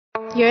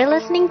You're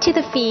listening to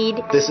The Feed.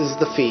 This is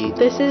The Feed.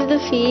 This is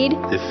The Feed.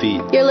 The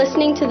Feed. You're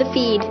listening to The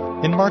Feed.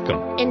 In Markham.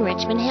 In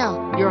Richmond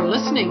Hill. You're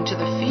listening to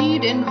The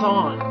Feed in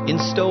Vaughan. In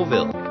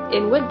Stouffville.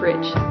 In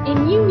Woodbridge.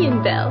 In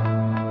Unionville.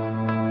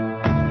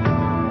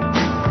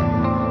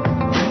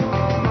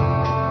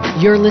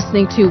 You're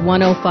listening to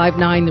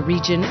 105.9 The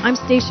Region. I'm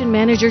station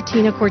manager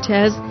Tina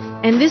Cortez,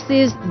 and this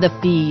is The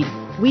Feed.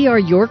 We are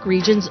York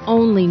Region's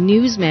only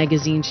news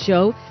magazine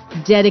show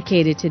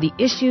dedicated to the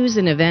issues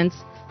and events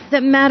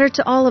that matter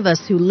to all of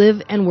us who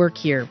live and work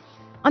here.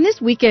 On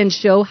this weekend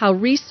show, how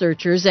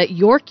researchers at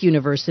York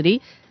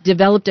University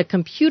developed a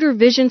computer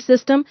vision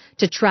system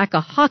to track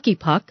a hockey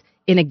puck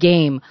in a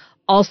game.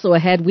 Also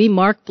ahead, we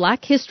mark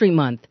Black History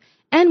Month,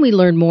 and we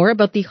learn more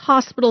about the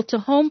Hospital to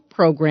Home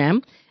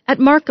program at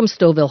Markham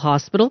Stouffville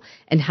Hospital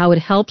and how it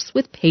helps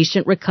with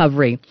patient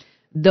recovery.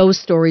 Those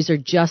stories are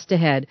just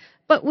ahead.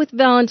 But with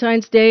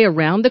Valentine's Day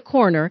around the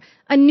corner,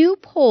 a new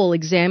poll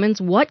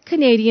examines what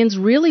Canadians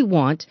really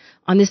want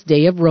on this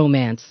day of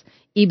romance.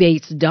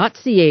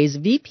 Ebates.ca's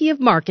VP of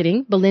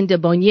Marketing, Belinda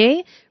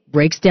Bonnier,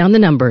 breaks down the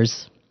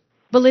numbers.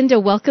 Belinda,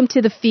 welcome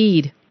to The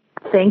Feed.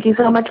 Thank you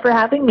so much for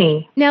having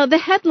me. Now, the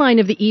headline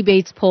of the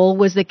Ebates poll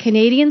was that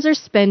Canadians are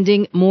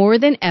spending more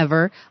than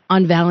ever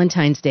on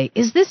Valentine's Day.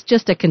 Is this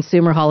just a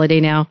consumer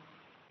holiday now?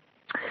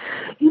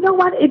 You know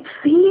what? It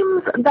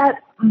seems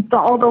that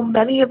although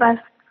many of us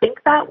think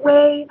that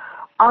way,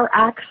 our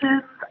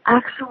actions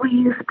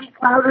actually speak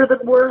louder than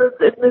words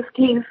in this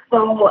case.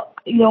 So,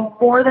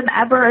 more than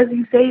ever, as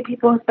you say,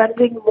 people are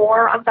spending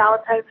more on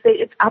Valentine's Day.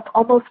 It's up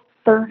almost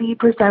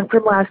 30%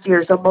 from last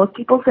year. So most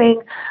people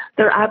saying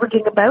they're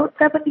averaging about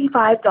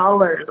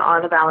 $75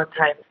 on a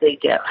Valentine's Day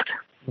gift.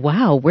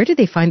 Wow, where do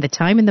they find the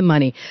time and the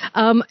money?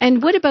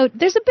 And what about,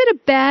 there's a bit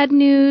of bad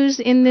news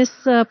in this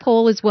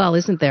poll as well,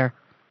 isn't there?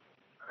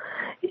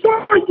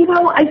 Yeah,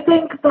 I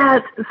think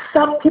that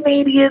some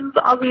Canadians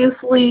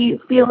obviously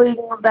feeling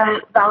that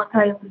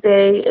Valentine's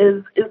Day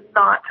is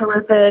not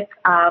terrific.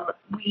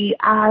 We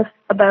asked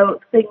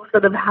about things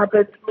that have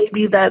happened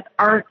maybe that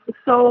aren't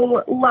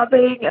so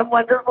loving and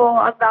wonderful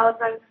on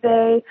Valentine's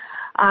Day.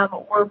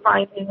 We're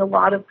finding a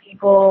lot of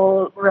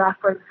people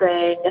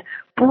referencing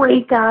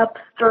breakups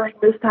during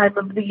this time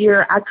of the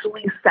year.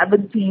 Actually,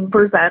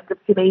 17%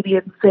 of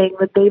Canadians saying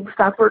that they've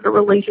suffered a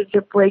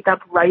relationship breakup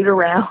right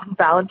around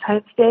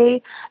Valentine's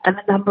Day, and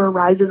the number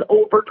rises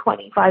over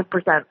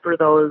 25% for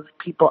those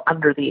people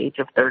under the age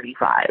of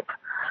 35.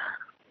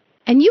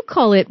 And you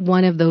call it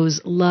one of those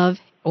love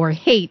or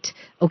hate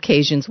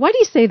occasions. Why do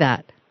you say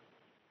that?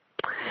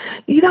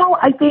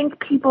 I think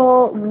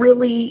people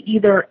really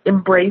either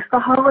embrace the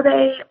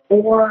holiday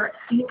or it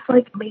seems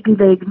like maybe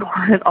they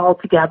ignore it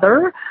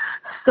altogether.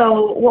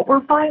 So what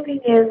we're finding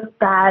is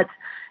that,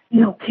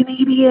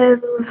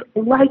 Canadians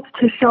like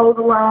to show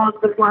the love.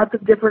 There's lots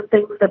of different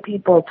things that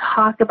people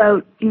talk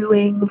about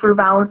doing for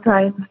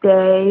Valentine's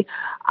Day,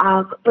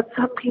 but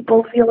some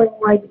people feeling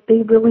like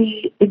they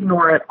really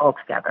ignore it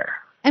altogether.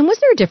 And was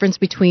there a difference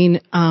between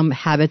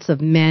habits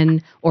of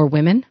men or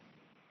women?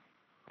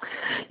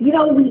 We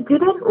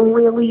didn't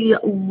really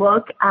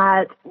look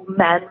at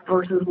men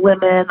versus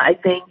women. I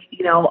think,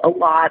 a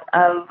lot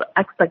of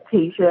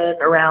expectation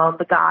around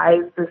the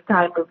guys this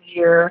time of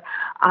year.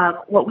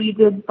 What we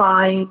did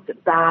find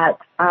that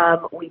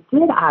we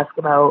did ask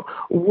about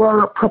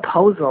were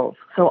proposals.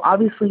 So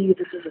obviously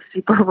this is a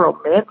super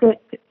romantic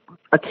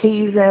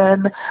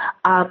occasion.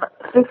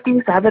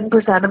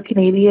 57% of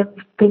Canadians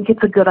think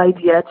it's a good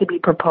idea to be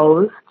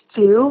proposed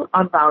to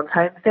on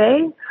Valentine's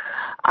Day.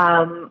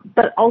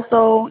 But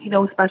also,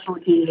 special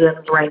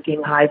occasions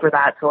ranking high for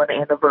that. So an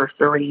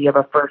anniversary of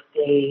a first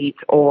date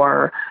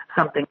or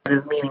something that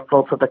is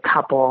meaningful to the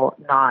couple,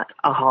 not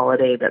a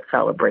holiday that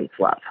celebrates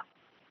love.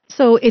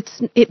 So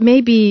it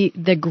may be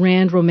the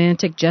grand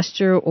romantic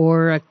gesture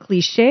or a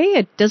cliche.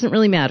 It doesn't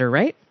really matter,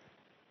 right?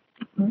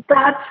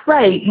 That's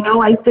right.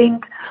 I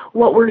think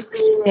what we're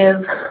seeing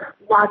is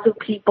lots of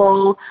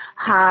people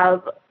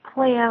have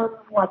plans.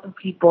 Lots of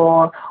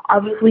people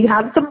obviously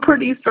have some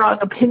pretty strong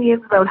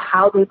opinions about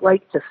how they'd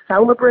like to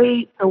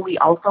celebrate. So we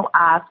also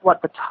asked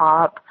what the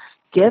top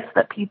gifts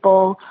that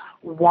people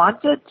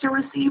wanted to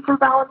receive for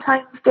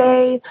Valentine's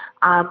Day.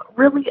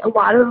 Really a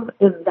lot of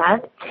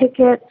event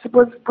tickets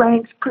was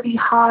ranked pretty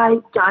high.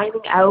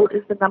 Dining out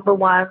is the number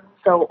one.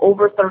 So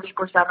over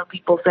 30% of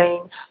people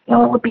saying,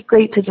 it would be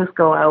great to just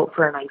go out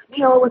for a nice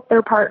meal with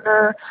their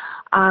partner.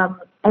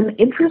 And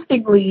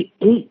interestingly,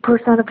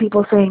 8% of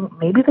people saying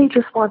maybe they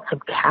just want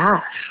some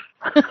cash.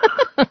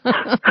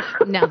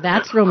 Now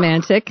that's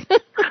romantic.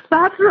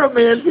 That's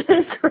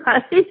romantic,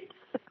 right?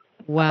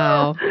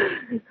 Wow.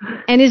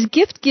 And is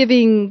gift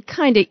giving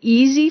kind of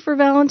easy for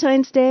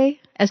Valentine's Day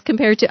as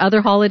compared to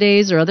other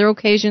holidays or other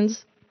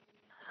occasions?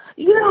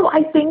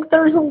 I think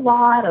there's a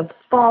lot of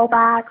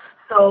fallbacks.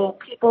 So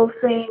people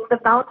saying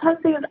that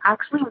Valentine's Day is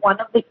actually one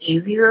of the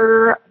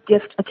easier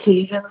gift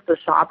occasions to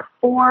shop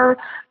for.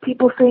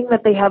 People saying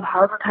that they have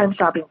harder time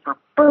shopping for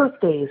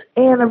birthdays,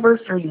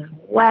 anniversaries,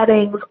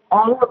 weddings,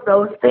 all of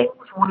those things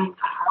rank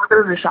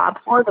harder to shop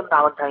for than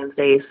Valentine's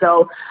Day.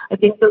 So I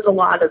think there's a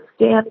lot of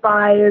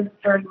standbys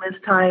during this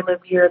time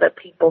of year that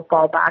people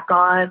fall back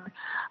on.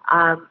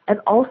 And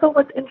also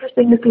what's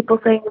interesting is people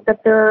saying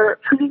that they're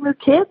treating their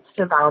kids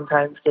to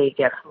Valentine's Day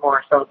gifts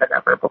more so than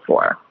ever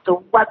before.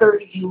 So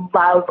whether you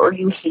love or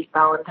you hate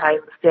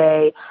Valentine's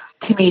Day,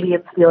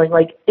 Canadians feeling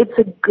like it's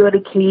a good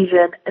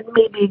occasion and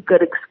maybe a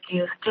good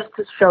excuse just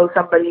to show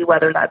somebody,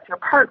 whether that's your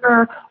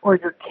partner or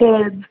your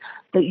kids,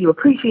 that you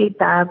appreciate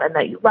them and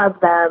that you love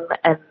them,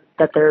 and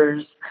that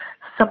there's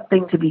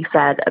something to be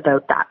said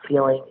about that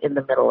feeling in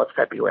the middle of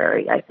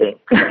February, I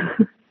think.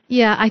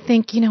 Yeah, I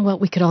think, you know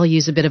what, we could all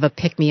use a bit of a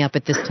pick-me-up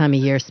at this time of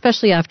year,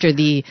 especially after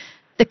the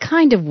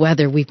kind of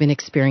weather we've been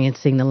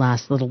experiencing the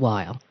last little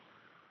while.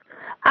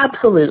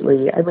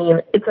 Absolutely. I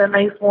mean, it's a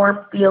nice warm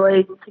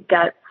feeling to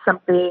get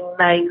something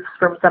nice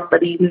from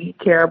somebody who you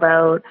care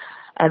about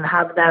and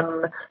have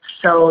them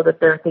show that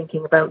they're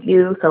thinking about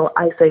you. So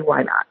I say,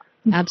 why not?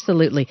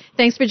 Absolutely.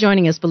 Thanks for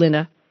joining us,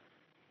 Belinda.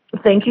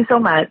 Thank you so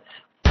much.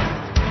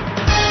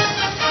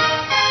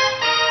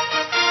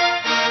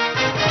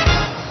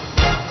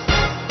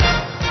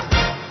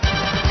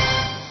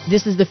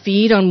 This is The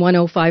Feed on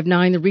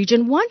 105.9 The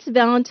Region. Once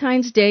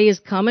Valentine's Day is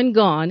come and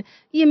gone,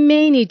 you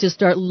may need to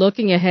start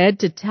looking ahead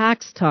to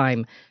tax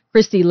time.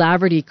 Christy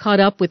Laverty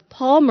caught up with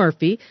Paul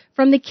Murphy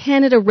from the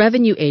Canada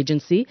Revenue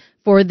Agency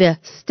for the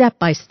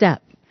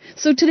step-by-step.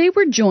 So today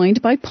we're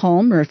joined by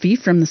Paul Murphy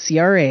from the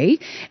CRA,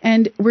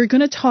 and we're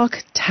going to talk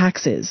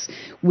taxes,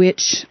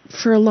 which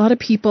for a lot of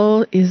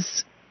people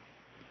is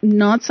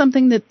not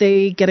something that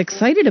they get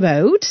excited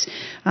about,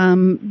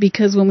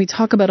 because when we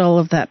talk about all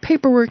of that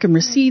paperwork and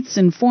receipts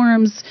and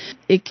forms,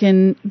 it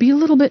can be a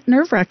little bit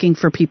nerve-wracking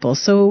for people.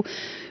 So,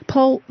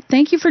 Paul,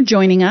 thank you for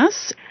joining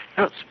us.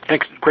 Oh,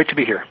 thanks. Great to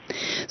be here.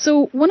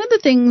 So one of the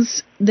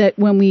things that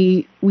when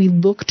we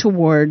look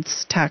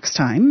towards tax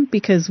time,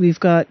 because we've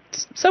got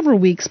several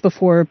weeks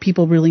before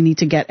people really need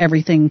to get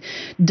everything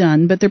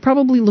done, but they're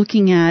probably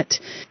looking at,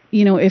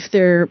 if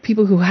they're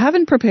people who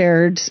haven't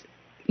prepared,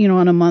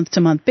 on a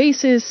month-to-month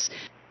basis,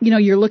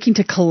 you're looking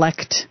to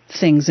collect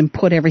things and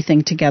put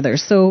everything together.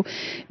 So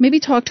maybe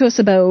talk to us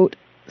about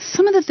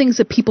some of the things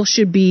that people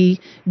should be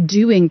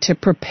doing to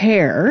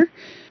prepare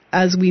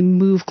as we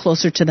move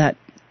closer to that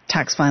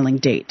tax filing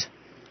date.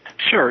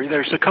 Sure.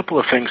 There's a couple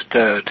of things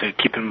to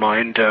keep in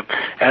mind.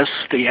 As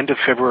the end of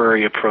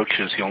February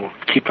approaches, you'll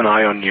keep an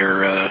eye on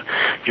your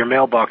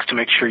mailbox to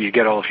make sure you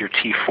get all of your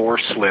T4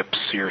 slips,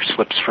 your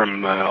slips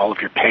from all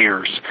of your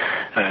payers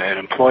and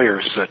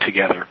employers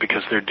together,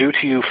 because they're due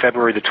to you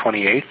February the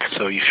 28th,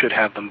 so you should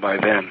have them by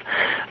then.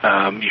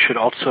 You should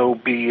also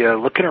be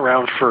looking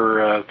around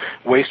for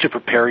ways to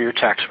prepare your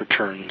tax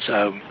returns.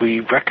 We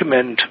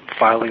recommend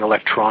filing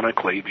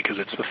electronically because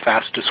it's the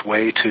fastest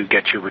way to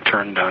get your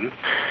return done.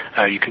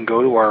 You can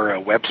go to our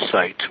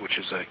website, which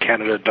is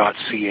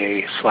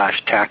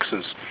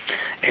canada.ca/taxes,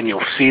 and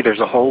you'll see there's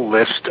a whole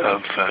list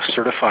of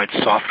certified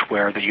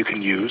software that you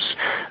can use.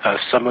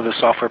 Some of the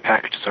software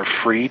packages are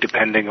free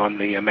depending on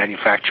the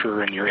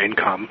manufacturer and your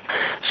income.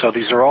 So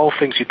these are all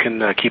things you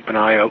can keep an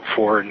eye out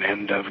for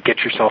and get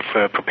yourself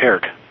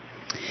prepared.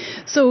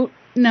 So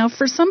now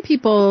for some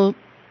people,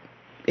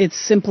 it's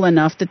simple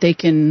enough that they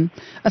can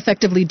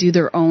effectively do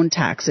their own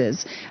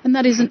taxes. And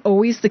that isn't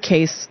always the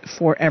case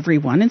for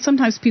everyone. And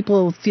sometimes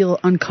people feel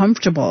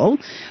uncomfortable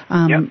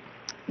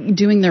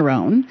doing their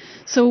own.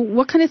 So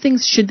what kind of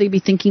things should they be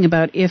thinking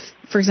about if,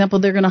 for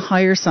example, they're going to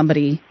hire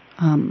somebody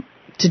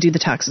to do the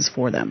taxes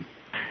for them?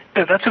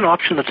 Yeah, that's an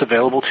option that's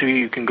available to you.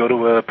 You can go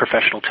to a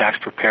professional tax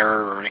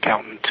preparer or an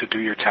accountant to do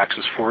your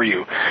taxes for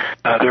you.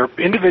 There are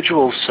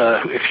individuals,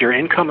 if your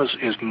income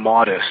is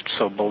modest,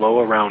 so below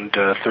around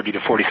 $30,000 to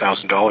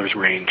 $40,000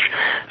 range,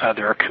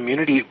 there are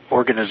community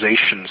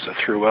organizations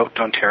throughout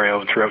Ontario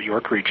and throughout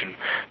York Region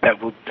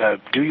that will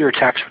do your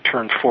tax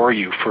return for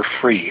you for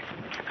free.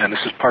 And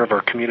this is part of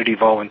our community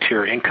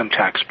volunteer income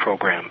tax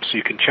program. So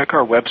you can check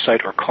our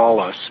website or call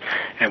us,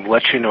 and we'll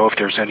let you know if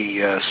there's any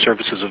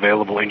services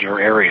available in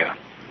your area.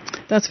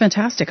 That's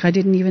fantastic. I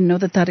didn't even know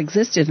that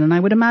existed. And I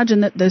would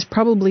imagine that there's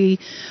probably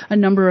a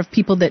number of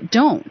people that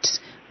don't,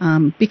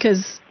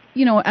 because,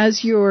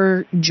 as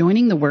you're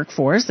joining the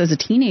workforce as a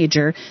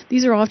teenager,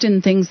 these are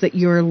often things that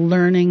you're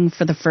learning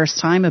for the first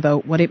time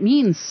about what it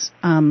means,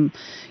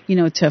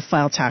 to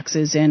file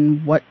taxes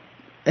and what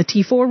a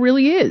T4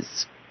 really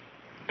is.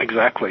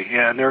 Exactly,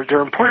 yeah, and there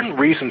are important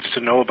reasons to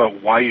know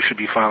about why you should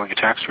be filing a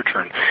tax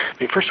return. I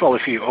mean, first of all,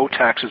 if you owe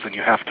taxes, then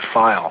you have to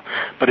file.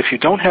 But if you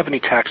don't have any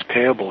tax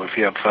payable, if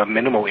you have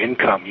minimal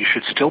income, you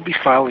should still be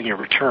filing your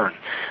return,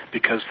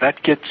 because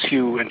that gets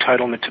you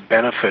entitlement to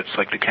benefits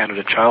like the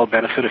Canada Child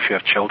Benefit if you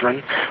have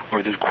children,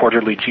 or the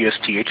quarterly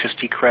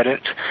GST/HST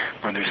credit,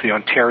 or there's the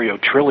Ontario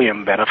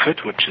Trillium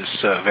Benefit, which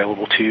is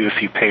available to you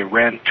if you pay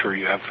rent or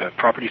you have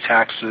property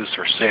taxes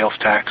or sales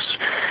tax.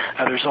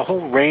 There's a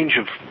whole range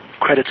of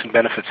credits and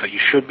benefits that you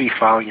should be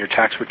filing your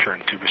tax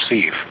return to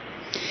receive.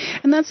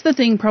 And that's the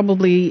thing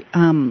probably,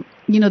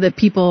 that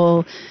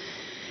people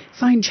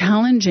find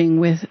challenging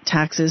with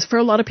taxes, for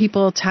a lot of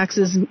people,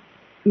 taxes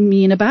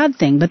mean a bad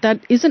thing, but that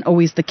isn't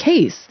always the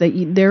case.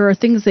 There are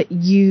things that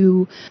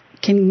you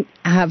can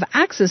have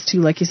access to,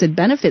 like you said,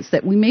 benefits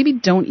that we maybe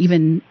don't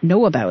even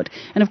know about.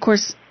 And of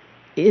course,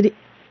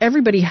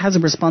 everybody has a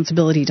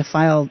responsibility to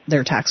file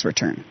their tax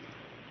return.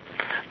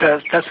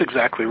 That's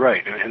exactly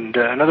right. And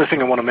another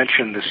thing I want to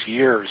mention this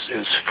year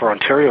is for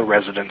Ontario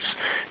residents,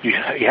 you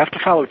have to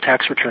file a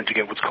tax return to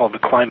get what's called the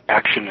Climate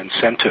Action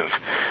Incentive.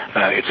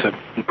 It's a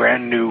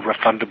brand new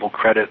refundable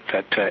credit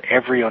that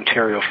every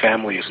Ontario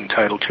family is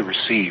entitled to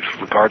receive,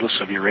 regardless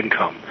of your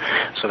income.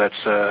 So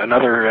that's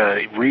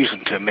another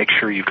reason to make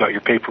sure you've got your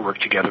paperwork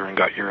together and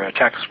got your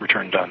tax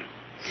return done.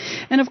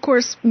 And of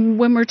course,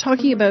 when we're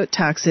talking about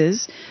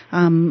taxes,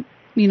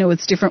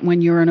 it's different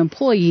when you're an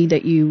employee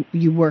that you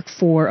work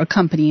for a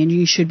company and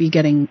you should be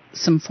getting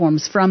some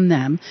forms from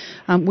them.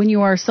 When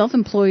you are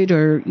self-employed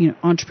or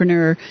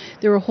entrepreneur,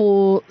 there are a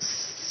whole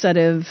set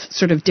of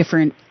sort of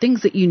different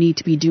things that you need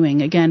to be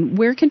doing. Again,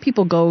 where can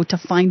people go to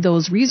find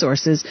those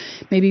resources?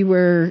 Maybe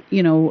we're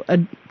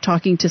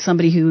talking to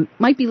somebody who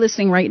might be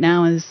listening right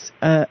now as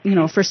a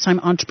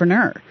first-time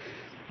entrepreneur.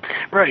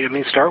 Right.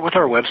 Start with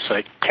our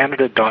website,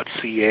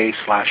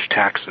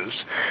 canada.ca/taxes.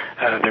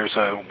 There's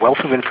a wealth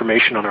of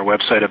information on our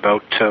website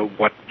about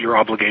what your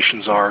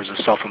obligations are as a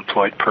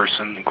self-employed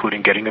person,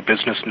 including getting a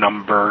business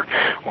number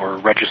or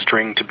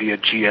registering to be a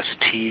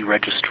GST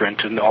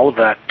registrant, and all of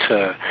that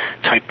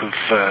type of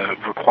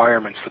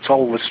requirements. That's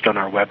all listed on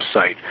our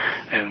website.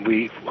 And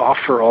we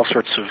offer all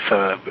sorts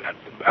of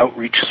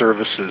outreach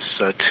services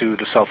to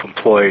the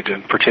self-employed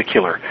in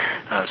particular.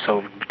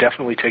 So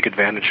definitely take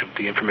advantage of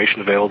the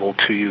information available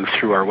to you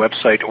through our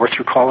website or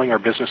through calling our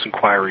business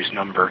inquiries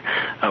number,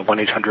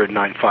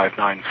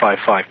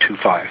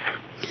 1-800-959-5525.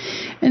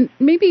 And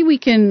maybe we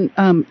can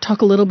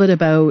talk a little bit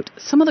about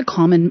some of the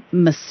common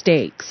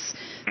mistakes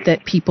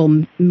that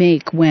people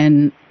make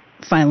when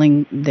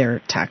filing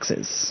their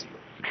taxes.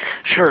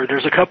 Sure.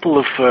 There's a couple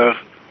of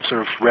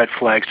sort of red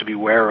flags to be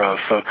aware of.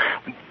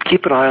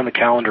 Keep an eye on the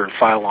calendar and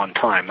file on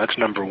time. That's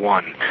number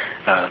one.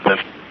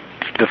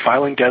 The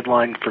filing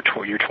deadline for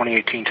your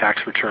 2018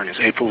 tax return is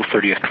April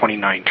 30th,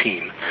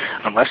 2019.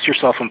 Unless you're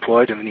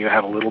self-employed, and then you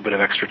have a little bit of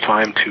extra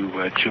time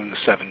to June the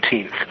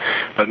 17th.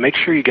 But make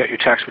sure you get your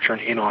tax return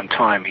in on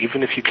time,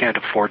 even if you can't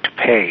afford to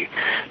pay,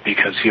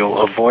 because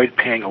you'll avoid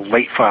paying a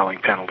late filing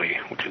penalty,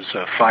 which is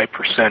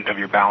 5% of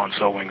your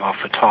balance owing off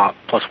the top,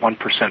 plus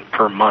 1%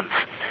 per month,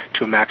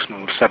 to a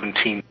maximum of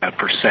 17%.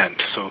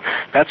 So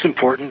that's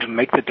important to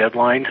make the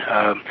deadline.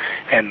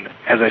 And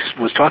as I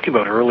was talking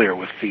about earlier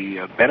with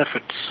the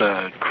benefits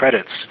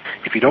credits,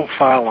 if you don't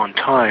file on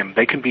time,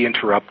 they can be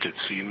interrupted.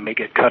 So you may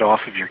get cut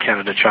off of your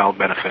Canada Child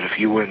Benefit if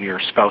you and your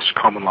spouse or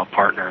common law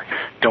partner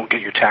don't get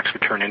your tax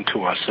return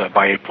into us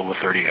by April the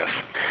 30th.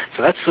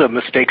 So that's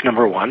mistake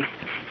number one.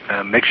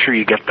 Make sure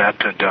you get that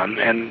done.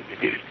 And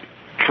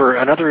for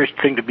another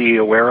thing to be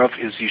aware of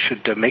is you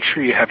should make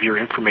sure you have your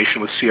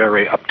information with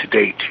CRA up to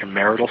date, your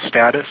marital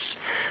status,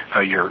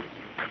 your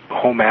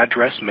home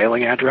address,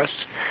 mailing address,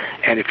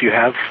 and if you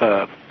have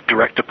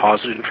direct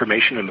deposit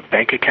information and the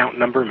bank account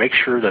number, make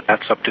sure that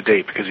that's up to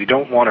date, because you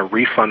don't want a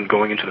refund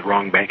going into the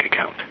wrong bank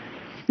account.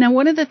 Now,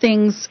 one of the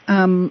things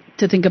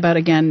to think about,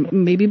 again,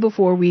 maybe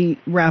before we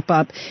wrap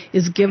up,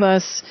 is give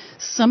us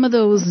some of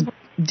those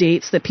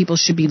dates that people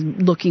should be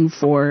looking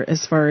for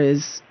as far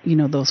as,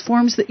 those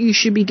forms that you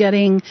should be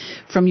getting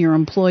from your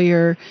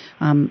employer,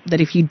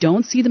 that if you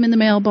don't see them in the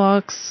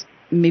mailbox,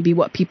 maybe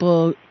what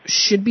people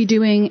should be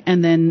doing,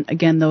 and then,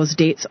 again, those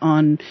dates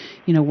on,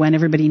 when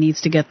everybody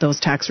needs to get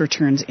those tax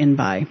returns in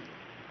by.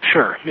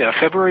 Sure. Yeah,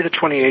 February the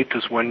 28th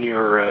is when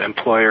your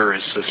employer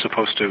is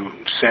supposed to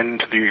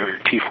send your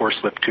T4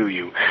 slip to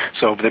you.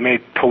 So they may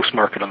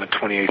postmark it on the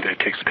 28th, and it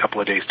takes a couple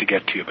of days to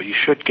get to you. But you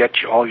should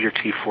get all your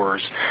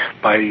T4s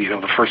by,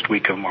 the first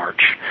week of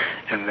March.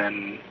 And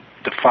then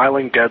the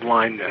filing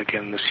deadline,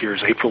 again, this year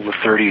is April the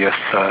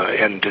 30th,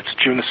 and it's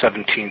June the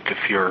 17th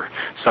if you're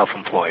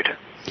self-employed.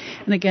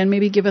 And again,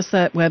 maybe give us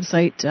that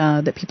website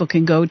that people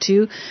can go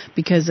to,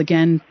 because,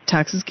 again,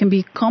 taxes can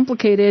be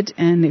complicated,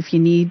 and if you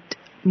need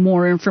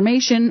more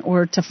information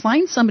or to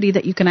find somebody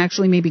that you can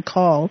actually maybe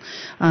call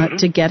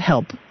to get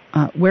help,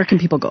 where can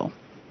people go?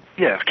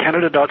 Yeah,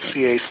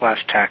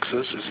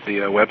 canada.ca/taxes is the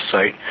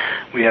website.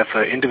 We have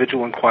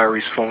individual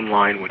inquiries phone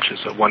line, which is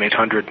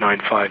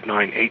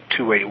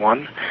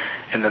 1-800-959-8281.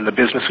 And then the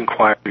business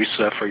inquiries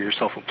for your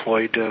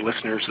self-employed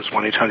listeners is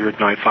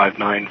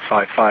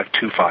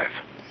 1-800-959-5525.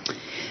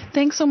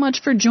 Thanks so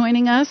much for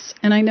joining us.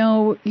 And I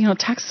know,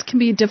 taxes can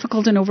be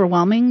difficult and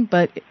overwhelming,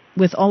 but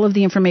with all of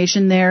the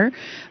information there,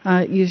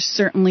 you're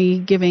certainly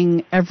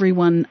giving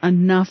everyone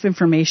enough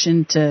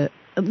information to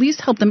at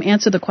least help them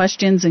answer the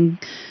questions and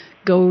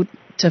go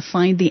to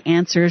find the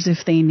answers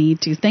if they need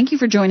to. Thank you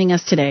for joining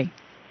us today.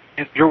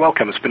 You're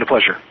welcome. It's been a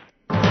pleasure.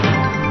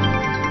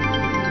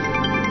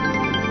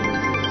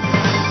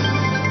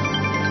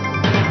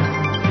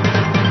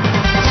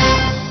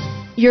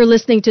 You're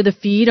listening to The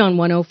Feed on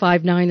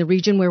 105.9 The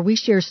Region, where we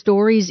share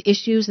stories,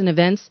 issues, and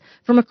events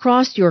from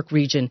across York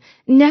Region.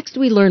 Next,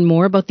 we learn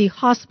more about the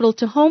Hospital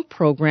to Home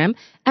program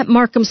at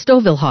Markham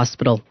Stouffville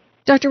Hospital.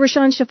 Dr.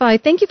 Rashan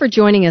Shafai, thank you for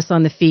joining us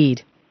on The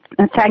Feed.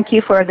 Thank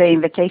you for the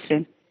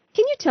invitation.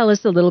 Can you tell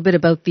us a little bit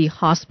about the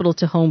Hospital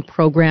to Home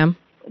program?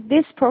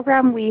 This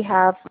program we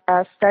have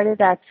started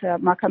at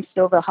Markham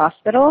Stouffville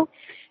Hospital.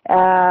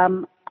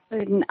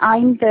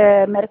 I'm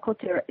the medical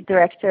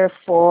director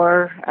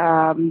for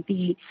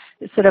the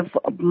sort of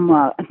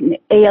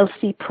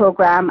ALC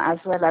program as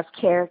well as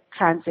care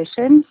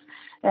transitions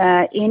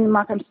in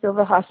Markham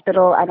Stouffville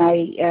Hospital,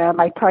 and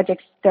my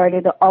project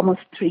started almost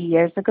 3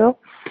 years ago.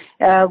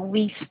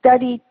 We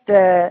studied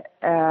the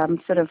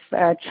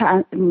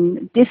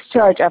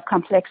discharge of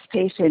complex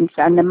patients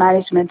and the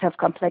management of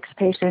complex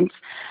patients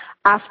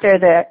after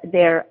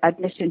their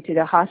admission to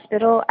the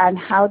hospital and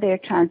how they're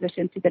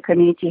transitioned to the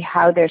community,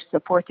 how they're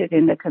supported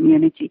in the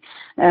community.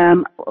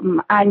 And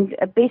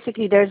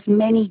basically there's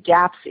many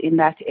gaps in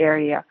that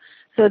area.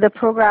 So the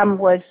program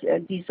was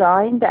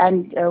designed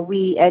and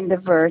we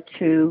endeavor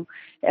to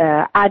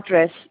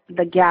address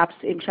the gaps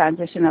in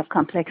transition of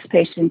complex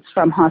patients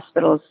from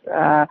hospitals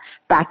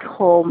back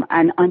home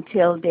and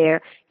until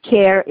their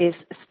care is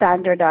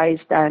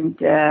standardized and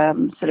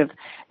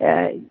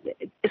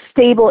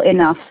stable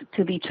enough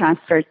to be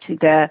transferred to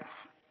the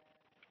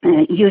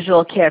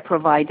usual care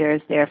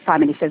providers, their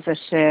family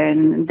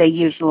physician, the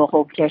usual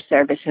home care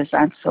services,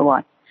 and so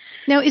on.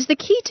 Now, is the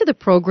key to the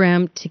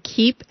program to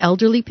keep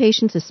elderly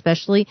patients,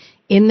 especially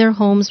in their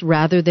homes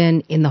rather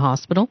than in the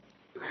hospital?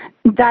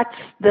 That's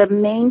the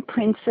main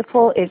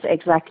principle, is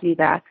exactly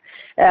that.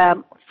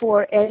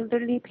 For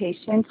elderly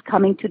patients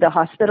coming to the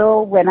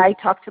hospital, when I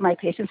talk to my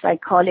patients, I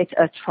call it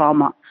a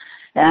trauma.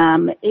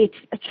 It's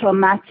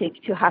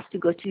traumatic to have to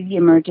go to the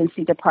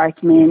emergency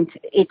department.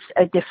 It's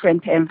a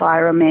different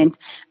environment.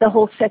 The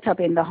whole setup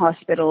in the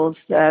hospitals,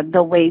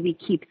 the way we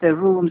keep the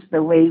rooms,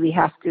 the way we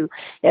have to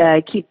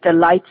keep the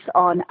lights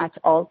on at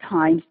all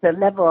times, the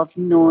level of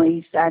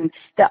noise and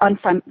the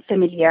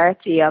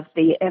unfamiliarity of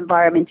the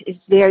environment is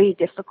very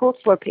difficult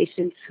for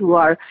patients who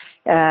are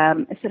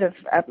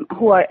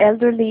who are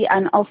elderly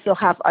and also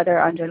have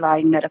other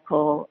underlying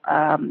medical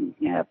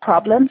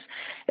problems.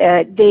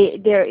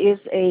 There is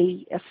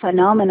a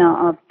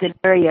phenomena of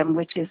delirium,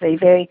 which is a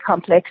very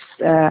complex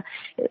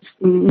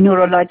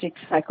neurologic,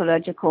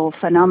 psychological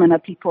phenomena.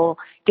 People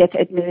get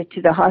admitted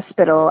to the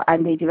hospital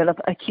and they develop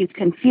acute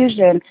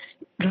confusion.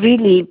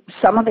 Really,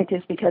 some of it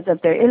is because of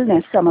their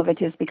illness, some of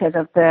it is because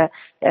of the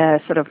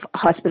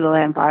hospital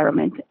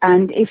environment.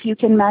 And if you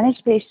can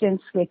manage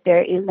patients with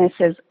their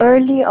illnesses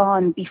early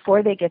on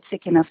before they get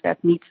sick enough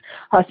that needs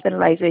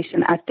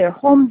hospitalization at their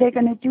home, they're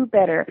going to do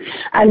better.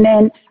 And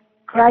then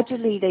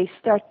gradually they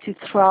start to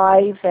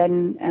thrive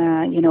and,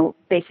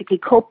 basically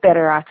cope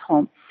better at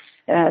home.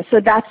 So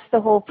that's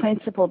the whole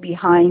principle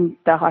behind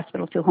the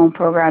Hospital to Home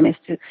program, is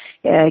to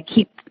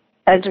keep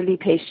elderly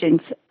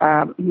patients,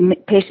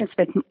 patients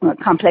with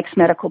complex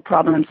medical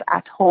problems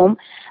at home,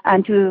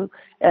 and to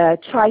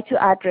try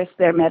to address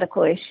their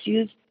medical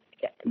issues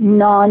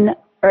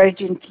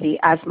non-urgently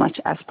as much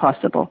as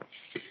possible.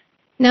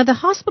 Now, the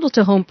Hospital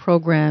to Home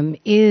program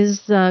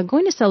is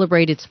going to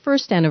celebrate its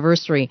first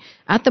anniversary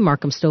at the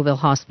Markham Stouffville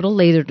Hospital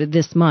later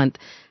this month.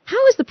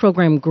 How has the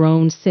program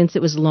grown since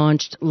it was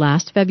launched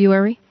last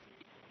February?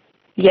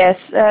 Yes,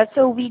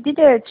 so we did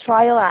a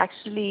trial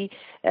actually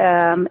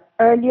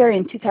earlier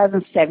in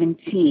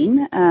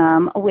 2017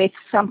 with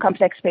some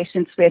complex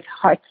patients with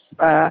heart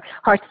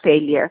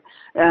failure.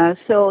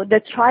 So the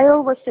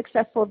trial was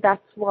successful.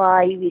 That's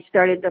why we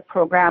started the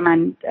program,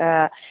 and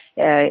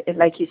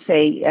like you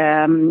say,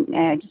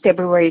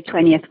 February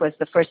 20th was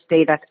the first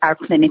day that our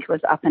clinic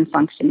was up and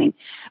functioning.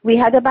 We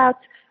had about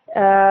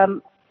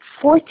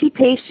 40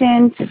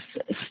 patients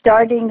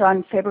starting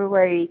on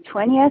February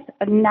 20th,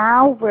 and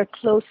now we're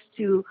close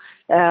to,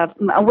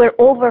 we're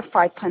over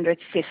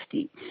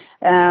 550.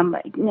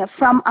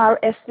 From our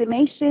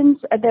estimations,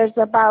 there's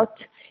about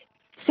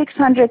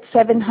 600,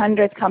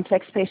 700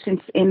 complex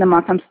patients in the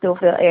Markham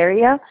Stouffville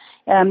area.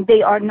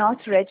 They are not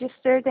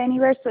registered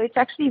anywhere, so it's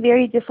actually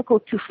very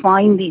difficult to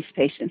find these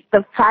patients.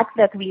 The fact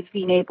that we've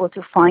been able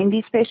to find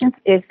these patients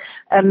is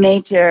a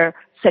major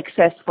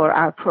success for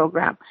our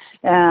program.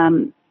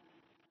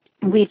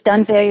 We've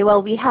done very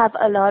well. We have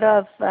a lot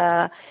of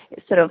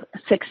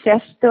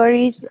success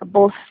stories,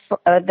 both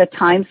the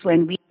times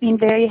when we've been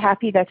very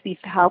happy that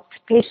we've helped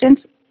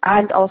patients,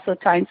 and also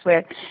times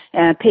where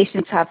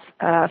patients have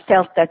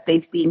felt that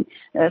they've been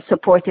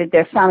supported,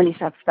 their families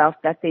have felt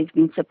that they've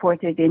been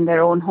supported in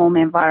their own home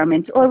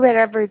environment or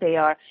wherever they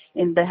are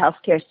in the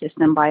healthcare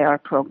system by our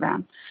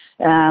program.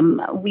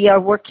 We are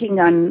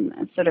working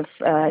on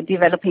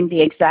developing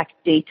the exact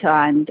data,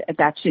 and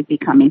that should be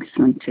coming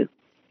soon too.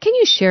 Can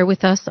you share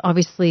with us,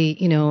 obviously,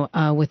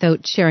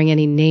 without sharing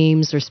any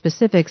names or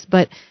specifics,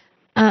 but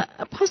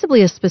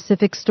possibly a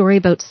specific story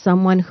about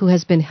someone who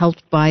has been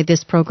helped by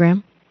this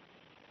program?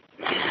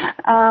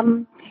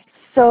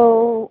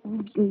 So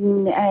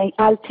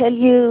I'll tell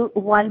you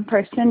one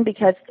person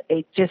because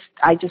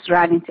I just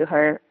ran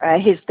into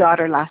his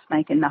daughter last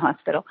night in the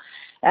hospital.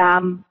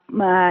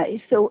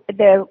 So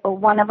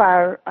one of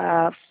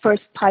our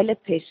first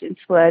pilot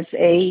patients was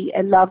a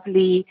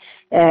lovely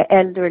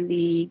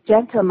elderly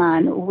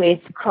gentleman with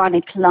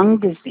chronic lung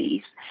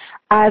disease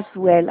as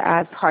well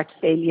as heart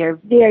failure,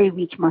 very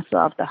weak muscle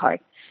of the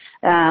heart.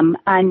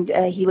 And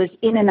he was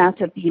in and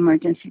out of the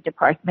emergency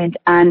department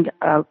and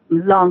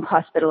long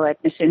hospital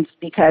admissions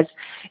because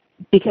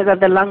of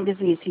the lung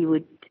disease. He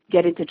would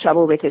get into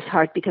trouble with his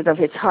heart. Because of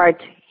his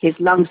heart, his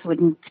lungs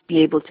wouldn't be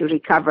able to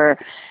recover.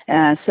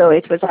 So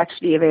it was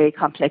actually a very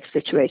complex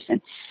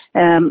situation.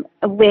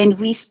 When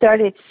we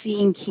started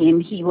seeing him,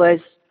 he was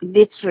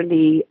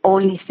literally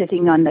only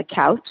sitting on the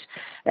couch.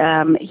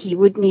 He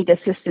would need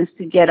assistance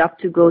to get up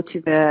to go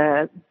to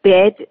the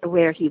bed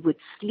where he would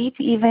sleep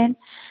even.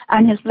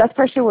 And his blood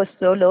pressure was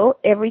so low,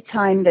 every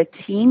time the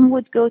team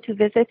would go to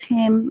visit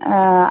him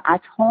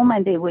at home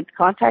and they would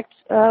contact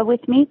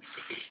with me,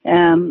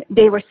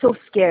 they were so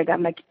scared.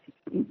 I'm like,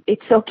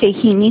 it's okay.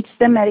 He needs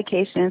the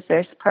medications.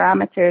 There's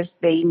parameters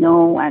they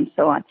know and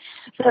so on.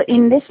 So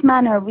in this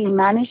manner, we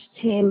managed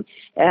him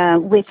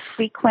with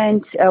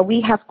frequent,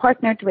 we have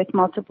partnered with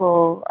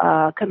multiple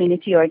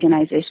community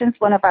organizations.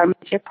 One of our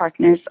major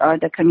partners are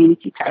the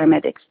community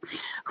paramedics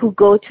who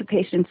go to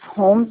patients'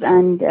 homes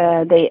and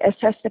they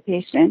assess the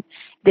patient.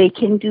 They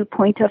can do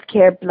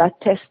point-of-care blood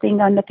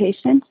testing on the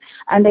patient,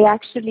 and they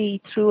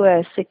actually, through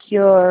a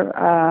secure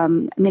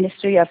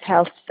Ministry of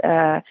Health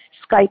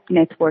Skype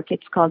network,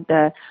 it's called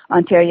the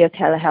Ontario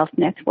Telehealth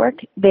Network,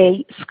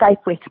 they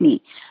Skype with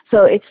me.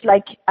 So it's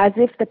like as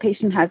if the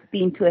patient has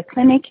been to a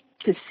clinic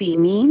to see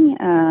me,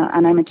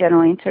 and I'm a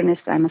general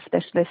internist, I'm a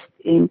specialist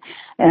in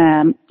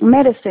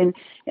medicine.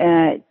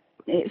 So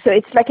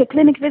it's like a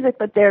clinic visit,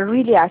 but they're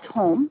really at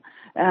home.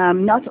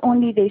 Not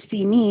only they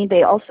see me,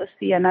 they also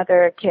see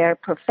another care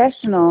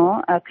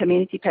professional, a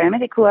community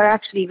paramedic, who are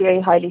actually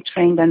very highly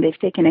trained and they've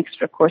taken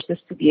extra courses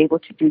to be able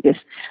to do this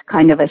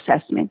kind of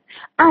assessment.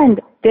 And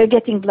they're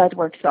getting blood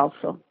works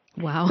also.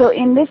 Wow. So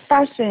in this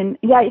fashion,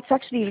 yeah, it's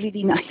actually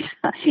really nice.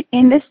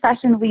 In this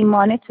fashion, we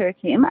monitor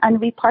him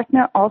and we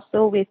partner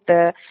also with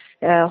the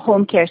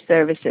home care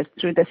services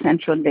through the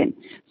central bin.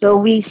 So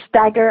we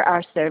stagger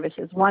our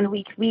services. 1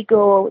 week we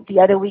go, the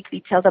other week we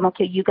tell them,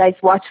 okay, you guys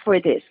watch for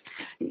this.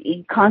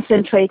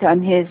 Concentrate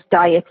on his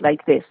diet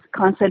like this.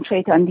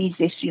 Concentrate on these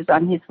issues,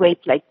 on his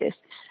weight like this,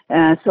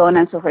 so on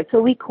and so forth.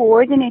 So we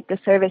coordinate the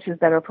services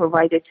that are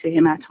provided to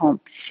him at home.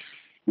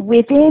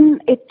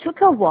 It took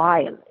a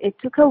while,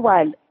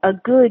 a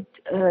good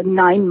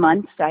 9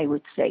 months, I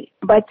would say.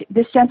 But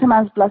this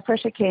gentleman's blood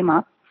pressure came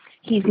up.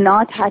 He's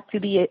not had to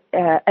be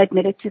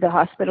admitted to the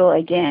hospital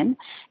again.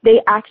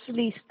 They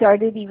actually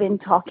started even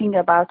talking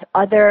about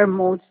other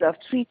modes of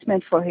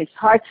treatment for his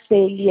heart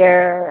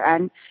failure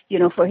and,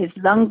 for his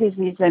lung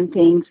disease and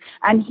things.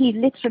 And he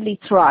literally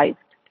thrived,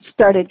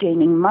 started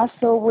gaining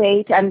muscle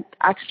weight. And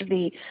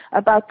actually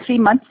about 3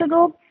 months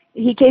ago,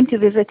 he came to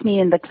visit me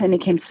in the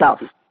clinic himself.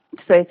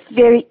 So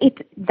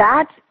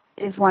that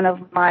is one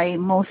of my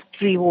most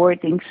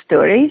rewarding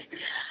stories.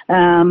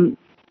 I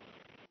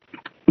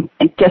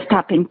just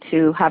happened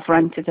to have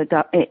run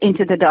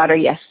into the daughter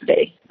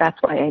yesterday.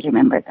 That's why I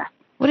remember that.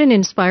 What an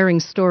inspiring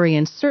story,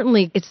 and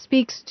certainly it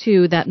speaks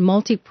to that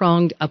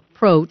multi-pronged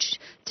approach,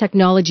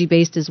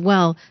 technology-based as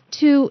well,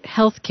 to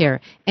healthcare.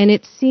 And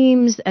it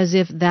seems as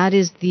if that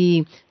is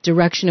the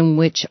direction in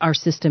which our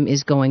system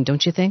is going,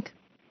 don't you think?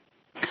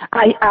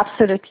 I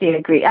absolutely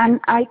agree. And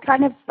I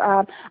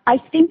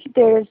think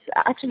there's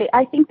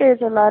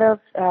a lot of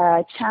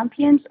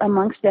champions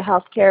amongst the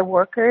healthcare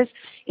workers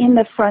in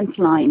the front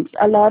lines.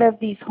 A lot of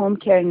these home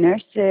care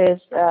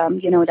nurses,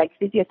 like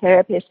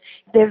physiotherapists,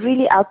 they're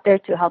really out there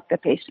to help the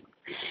patient.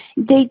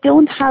 They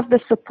don't have the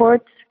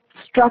support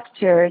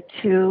structure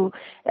to,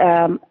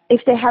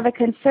 if they have a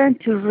concern,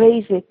 to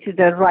raise it to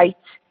the right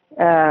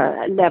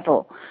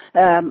level,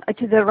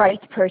 to the right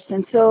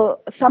person. So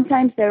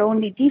sometimes their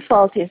only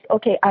default is,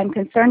 okay, I'm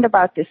concerned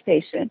about this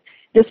patient.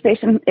 This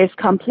patient is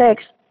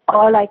complex.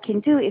 All I can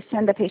do is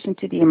send the patient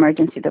to the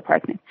emergency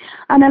department.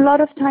 And a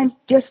lot of times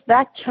just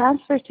that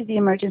transfer to the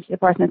emergency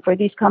department for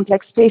these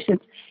complex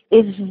patients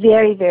is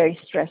very, very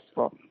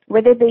stressful.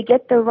 Whether they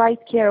get the right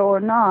care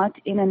or not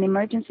in an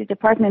emergency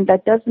department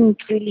that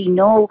doesn't really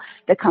know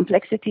the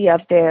complexity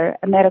of their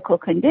medical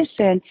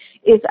condition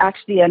is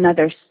actually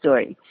another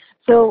story.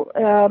 So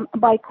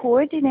by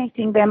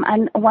coordinating them,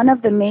 and one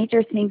of the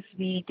major things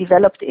we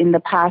developed in the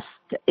past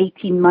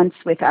 18 months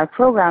with our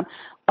program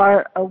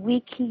are a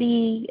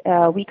weekly,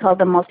 we call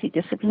them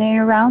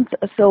multidisciplinary rounds.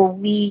 So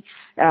we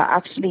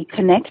actually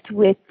connect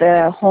with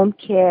the home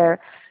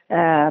care,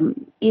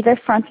 either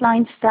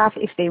frontline staff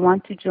if they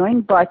want to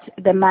join, but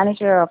the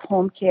manager of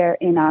home care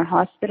in our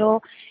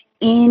hospital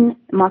in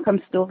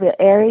Markham-Stouffville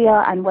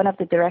area, and one of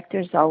the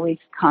directors always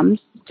comes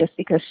just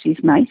because she's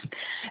nice.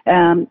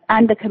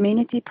 And the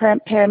community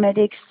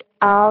paramedics,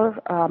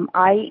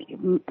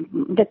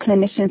 the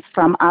clinicians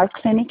from our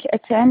clinic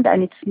attend,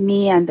 and it's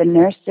me and the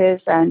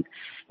nurses and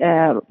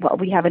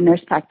we have a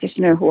nurse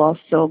practitioner who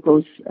also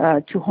goes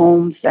to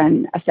homes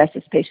and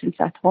assesses patients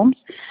at homes.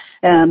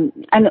 And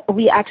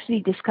we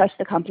actually discuss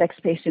the complex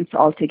patients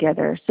all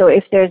together. So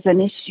if there's an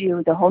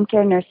issue, the home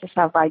care nurses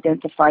have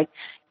identified,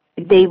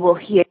 they will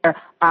hear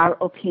our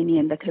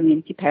opinion, the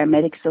community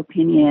paramedics'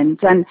 opinions,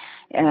 and,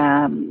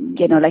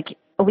 like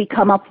we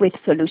come up with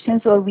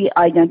solutions, or we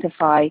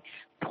identify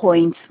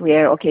points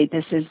where, okay,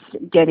 this is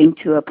getting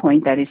to a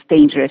point that is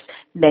dangerous.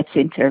 Let's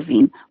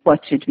intervene. What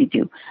should we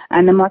do?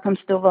 And the Markham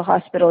Stouffville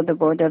Hospital, the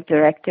board of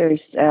directors,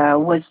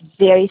 was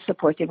very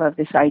supportive of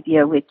this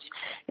idea, which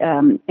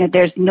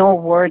there's no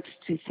words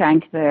to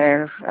thank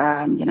their,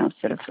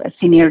 sort of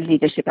senior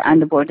leadership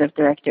and the board of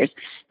directors.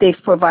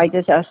 They've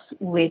provided us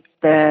with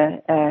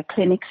the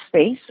clinic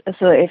space.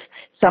 So if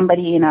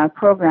somebody in our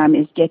program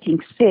is getting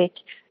sick,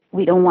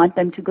 we don't want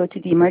them to go to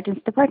the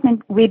emergency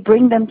department. We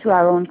bring them to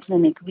our own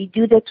clinic. We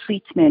do the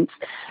treatment,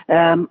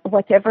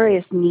 whatever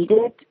is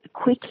needed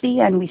quickly,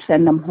 and we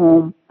send them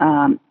home,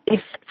 if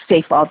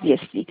safe,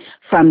 obviously,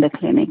 from the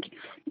clinic.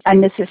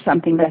 And this is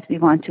something that we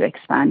want to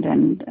expand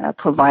and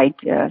provide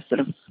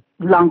sort of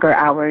longer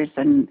hours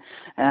and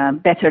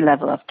better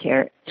level of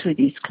care through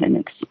these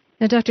clinics.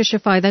 Now, Dr.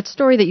 Shafai, that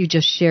story that you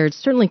just shared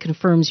certainly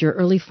confirms your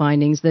early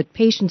findings that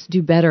patients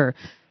do better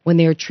when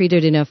they are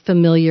treated in a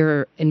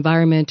familiar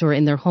environment or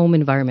in their home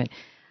environment.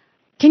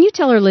 Can you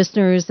tell our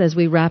listeners, as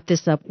we wrap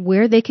this up,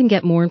 where they can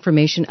get more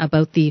information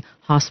about the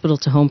Hospital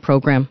to Home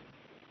program?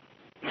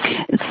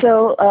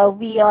 So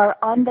we are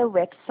on the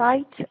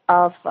website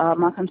of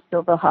Markham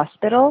Stouffville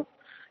Hospital,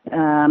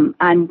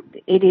 and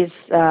it is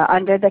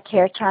under the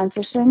Care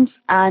Transitions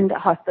and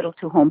Hospital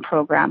to Home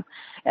program.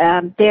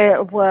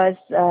 There was,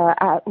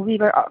 we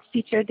were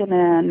featured in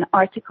an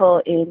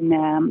article in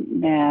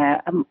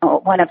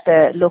one of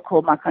the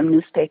local Markham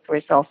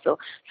newspapers also.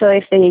 So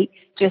if they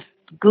just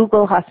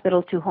Google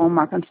Hospital to Home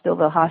Markham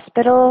Stouffville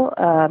Hospital,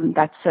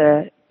 that's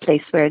a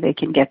place where they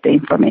can get the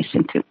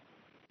information too.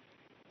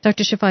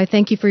 Dr. Shafai,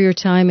 thank you for your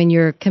time and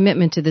your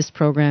commitment to this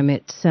program.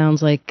 It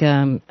sounds like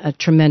a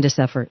tremendous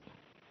effort.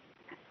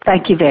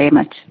 Thank you very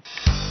much.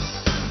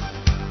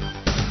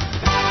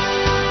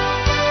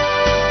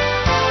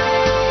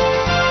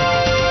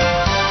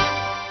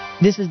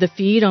 This is The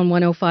Feed on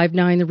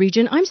 105.9 The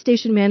Region. I'm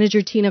Station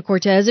Manager Tina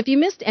Cortez. If you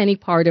missed any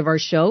part of our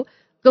show,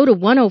 go to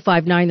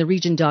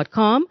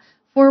 1059theregion.com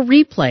for a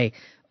replay.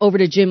 Over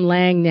to Jim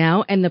Lang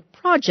now and the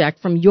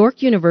project from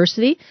York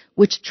University,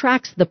 which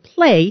tracks the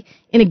play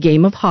in a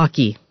game of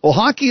hockey. Well,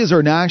 hockey is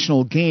our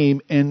national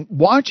game, and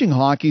watching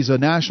hockey is a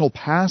national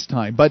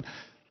pastime. But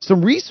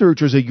some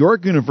researchers at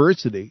York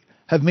University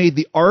have made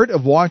the art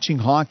of watching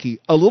hockey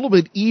a little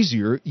bit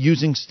easier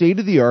using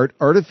state-of-the-art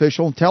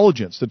artificial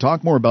intelligence. To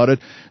talk more about it,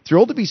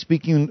 thrilled to be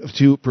speaking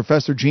to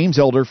Professor James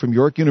Elder from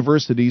York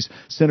University's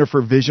Center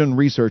for Vision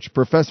Research.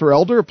 Professor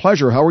Elder, a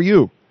pleasure. How are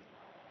you?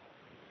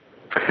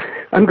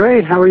 I'm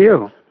great. How are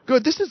you?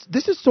 Good. This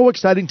is so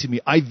exciting to me.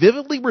 I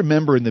vividly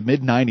remember in the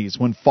mid-'90s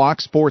when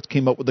Fox Sports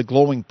came up with the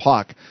glowing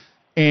puck,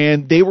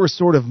 and they were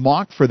sort of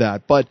mocked for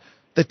that. But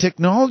the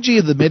technology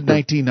of the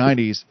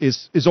mid-1990s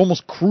is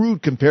almost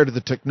crude compared to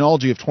the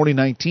technology of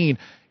 2019.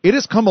 It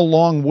has come a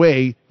long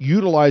way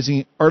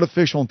utilizing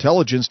artificial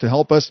intelligence to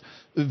help us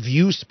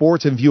view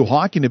sports and view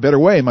hockey in a better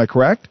way. Am I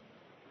correct?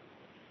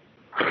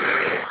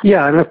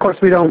 Yeah, and of course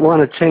we don't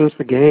want to change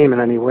the game in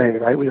any way,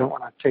 right? We don't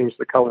want to change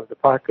the color of the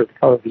puck or the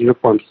color of the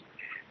uniforms.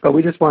 But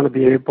we just want to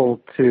be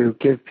able to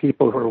give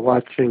people who are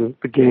watching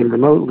the game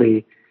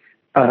remotely,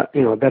 a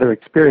better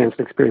experience,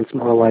 an experience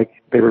more like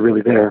they were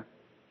really there.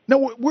 Now,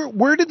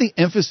 where did the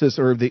emphasis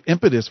or the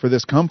impetus for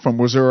this come from?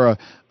 Was there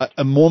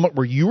a moment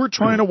where you were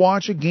trying to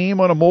watch a game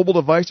on a mobile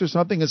device or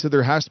something and said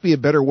there has to be a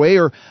better way?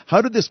 Or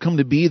how did this come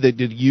to be that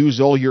did you use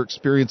all your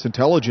experience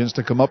intelligence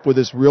to come up with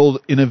this real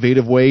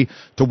innovative way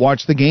to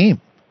watch the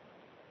game?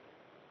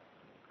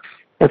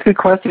 That's a good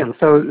question.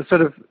 So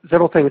sort of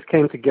several things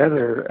came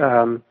together.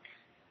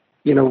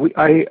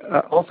 I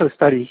also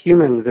study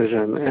human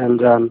vision,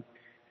 and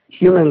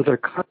humans are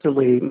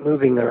constantly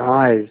moving their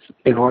eyes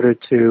in order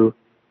to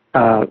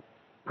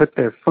put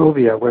their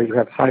fovea, where you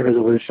have high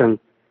resolution,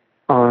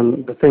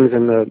 on the things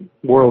in the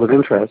world of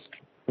interest,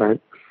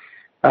 right?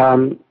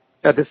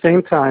 At the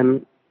same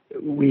time,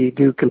 we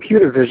do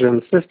computer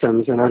vision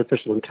systems and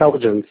artificial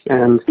intelligence,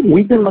 and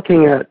we've been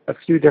looking at a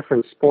few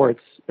different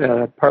sports,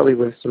 partly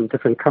with some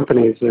different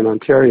companies in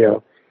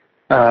Ontario.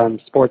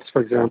 Sports,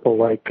 for example,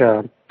 like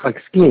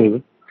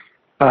skiing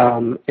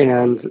and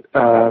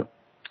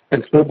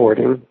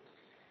snowboarding,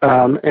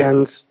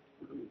 and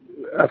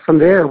from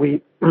there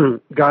we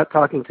got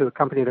talking to a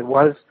company that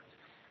was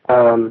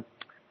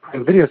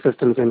putting video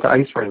systems into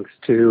ice rinks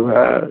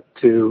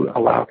to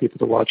allow people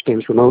to watch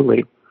games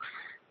remotely.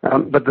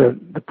 But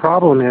the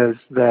problem is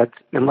that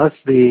unless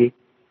the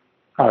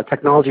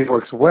technology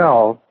works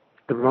well,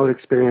 the remote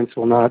experience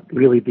will not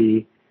really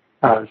be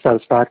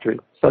satisfactory.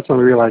 So that's when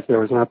we realized there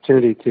was an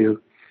opportunity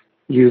to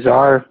use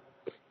our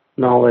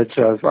knowledge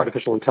of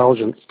artificial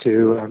intelligence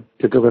to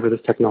deliver this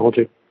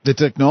technology. The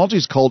technology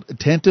is called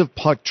Attentive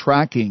Puck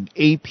Tracking,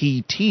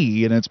 APT,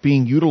 and it's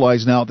being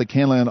utilized now at the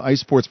Canland Ice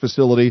Sports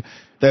facility.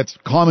 That's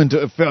common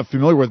to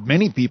familiar with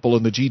many people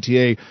in the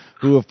GTA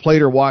who have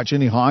played or watched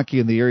any hockey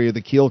in the area of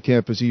the Kiel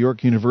campus of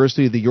York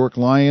University. The York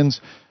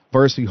Lions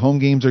varsity home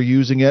games are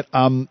using it.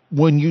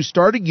 When you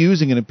started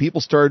using it and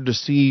people started to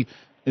see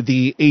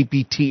the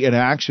APT in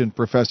action,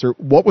 Professor,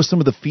 what was some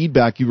of the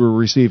feedback you were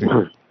receiving?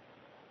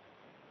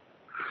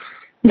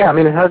 Yeah, I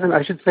mean, it hasn't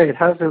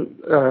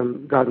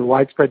gotten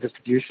widespread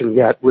distribution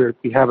yet.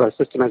 We have a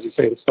system, as you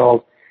say,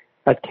 installed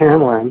at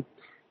Canland,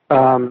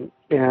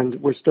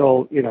 and we're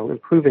still,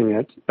 improving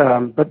it.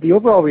 But the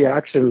overall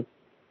reaction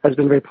has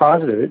been very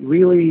positive. It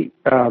really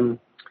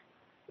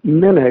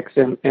mimics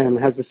and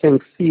has the same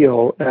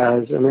feel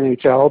as an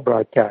NHL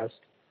broadcast,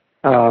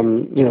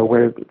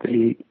 where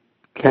the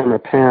camera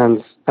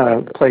pans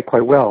play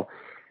quite well.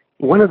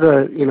 One of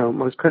the,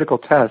 most critical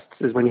tests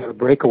is when you have a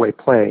breakaway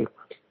play,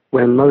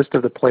 when most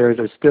of the players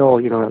are still,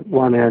 at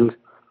one end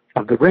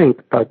of the rink,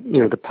 but,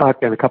 the puck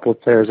and a couple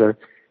of players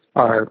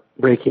are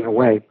breaking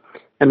away.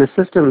 And the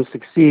system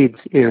succeeds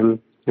in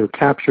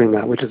capturing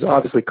that, which is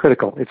obviously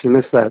critical. If you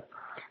miss that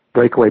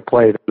breakaway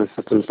play, then the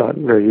system's not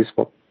very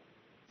useful.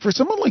 For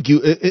someone like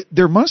you,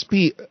 there must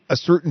be a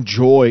certain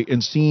joy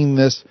in seeing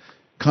this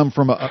come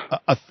from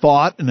a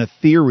thought and a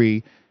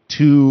theory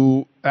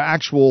to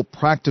actual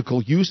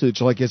practical usage.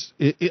 Like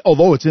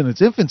although it's in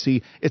its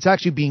infancy, it's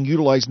actually being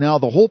utilized now.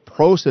 The whole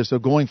process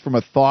of going from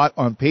a thought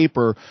on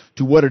paper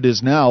to what it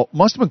is now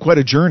must have been quite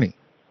a journey.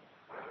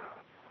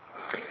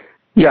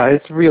 Yeah,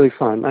 it's really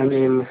fun. I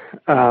mean,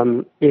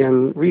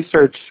 in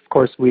research, of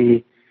course,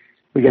 we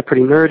get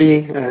pretty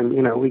nerdy and,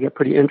 we get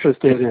pretty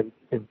interested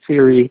in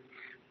theory.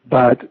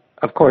 But,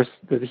 of course,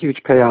 there's a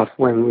huge payoff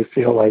when we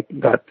feel like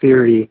that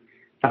theory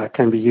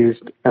can be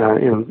used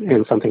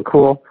in something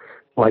cool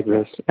like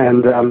this.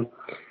 And,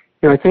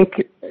 I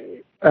think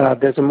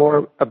there's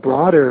a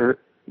broader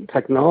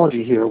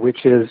technology here,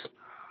 which is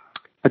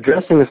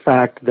addressing the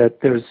fact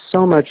that there's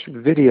so much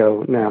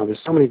video now. There's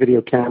so many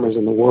video cameras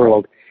in the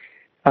world,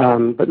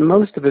 but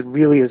most of it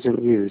really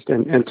isn't used.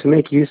 And to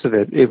make use of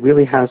it, it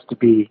really has to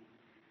be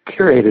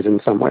curated in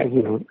some way.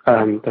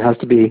 There has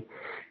to be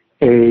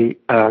an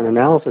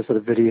analysis of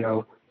the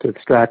video to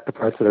extract the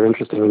parts that are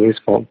interesting and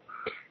useful.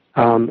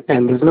 And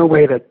there's no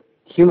way that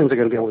humans are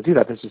going to be able to do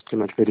that. There's just too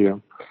much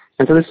video.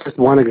 And so this is just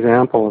one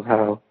example of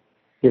how,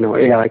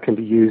 AI can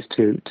be used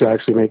to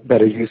actually make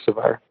better use of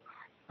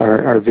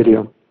our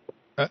video.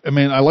 I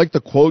mean, I like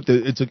the quote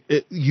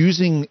that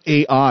using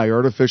AI,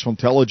 artificial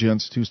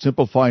intelligence, to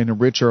simplify and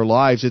enrich our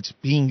lives. It's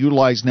being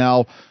utilized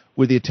now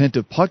with the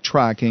attentive puck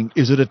tracking.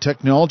 Is it a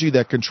technology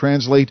that can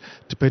translate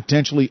to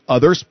potentially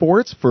other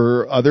sports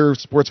for other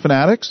sports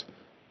fanatics?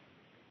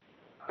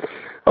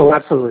 Oh,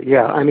 absolutely,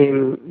 yeah. I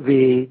mean,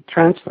 the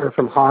transfer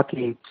from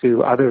hockey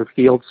to other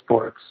field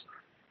sports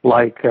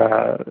like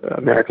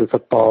American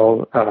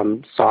football,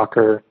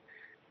 soccer,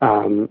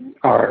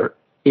 are,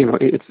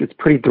 it's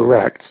pretty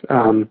direct.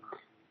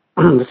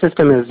 The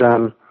system is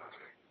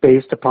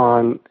based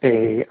upon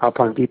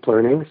deep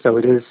learning, so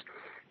it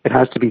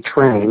has to be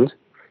trained,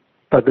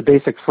 but the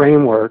basic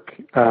framework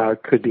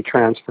could be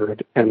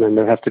transferred, and then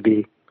there has to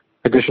be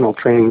additional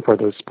training for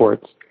those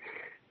sports.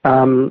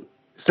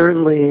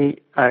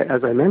 Certainly,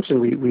 as I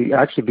mentioned, we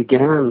actually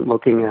began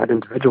looking at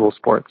individual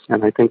sports,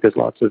 and I think there's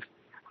lots of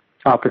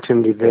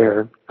opportunity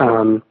there.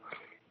 One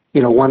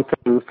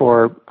thing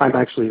I'm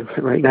actually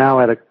right now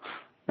at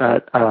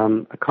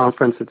a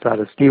conference. It's at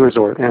a ski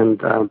resort,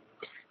 and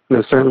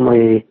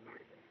certainly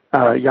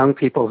young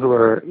people who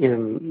are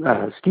in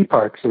ski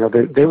parks,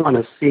 they want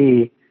to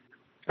see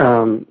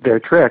their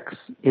tricks,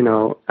 in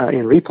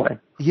replay.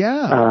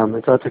 Yeah.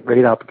 And so that's a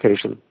great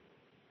application.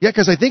 Yeah,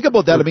 because I think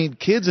about that. I mean,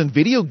 kids in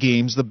video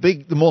games,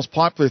 the most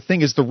popular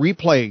thing is the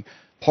replay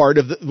part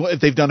of if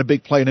they've done a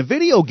big play in a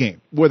video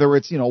game, whether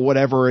it's,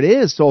 whatever it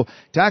is. So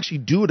to actually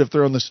do it if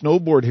they're on the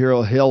snowboard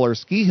hill or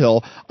ski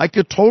hill, I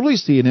could totally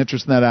see an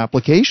interest in that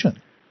application.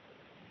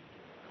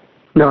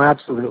 No,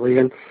 absolutely.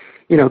 And,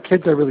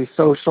 kids are really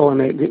social,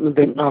 and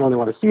they not only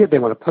want to see it, they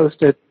want to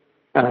post it,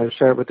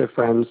 share it with their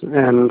friends.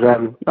 And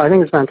I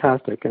think it's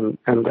fantastic. And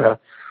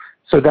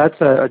so that's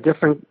a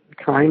different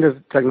kind of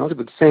technology,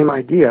 but the same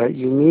idea.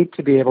 You need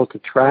to be able to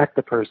track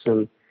the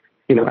person,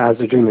 as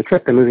they're doing the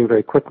trick. They're moving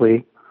very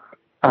quickly.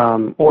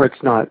 Or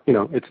it's not,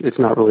 it's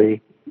not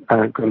really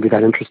going to be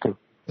that interesting.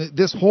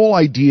 This whole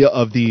idea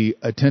of the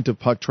attentive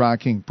puck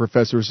tracking,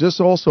 Professor, is this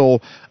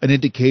also an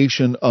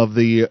indication of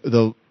the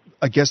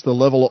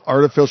level of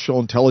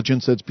artificial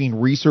intelligence that's being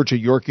researched at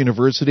York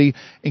University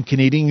and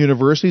Canadian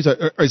universities?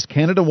 Is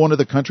Canada one of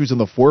the countries in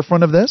the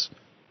forefront of this?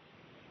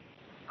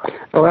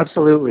 Oh,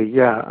 absolutely,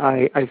 yeah.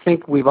 I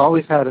think we've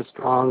always had a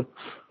strong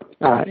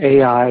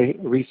AI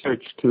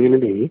research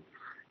community.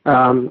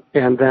 And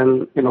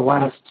then in the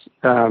last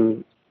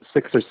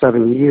 6 or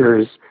 7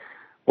 years,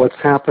 what's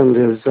happened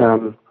is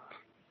an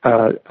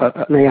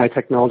AI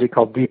technology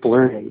called deep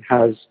learning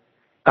has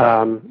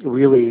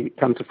really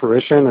come to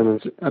fruition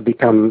and has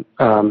become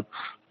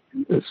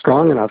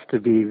strong enough to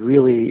be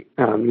really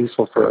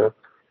useful for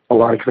a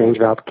large range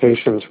of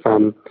applications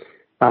from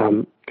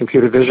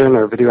computer vision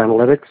or video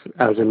analytics,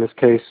 as in this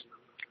case,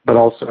 but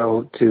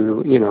also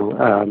to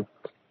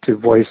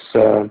voice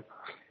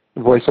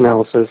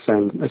analysis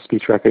and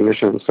speech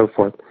recognition and so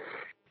forth.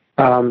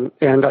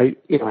 And I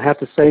have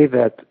to say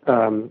that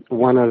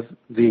one of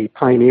the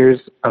pioneers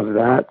of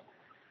that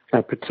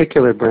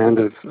particular brand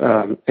of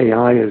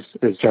AI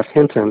is Jeff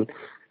Hinton,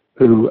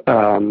 who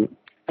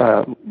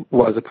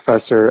was a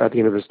professor at the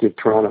University of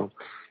Toronto,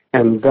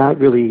 and that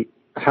really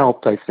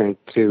helped, I think,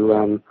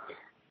 to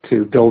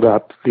build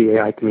up the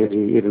AI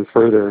community even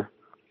further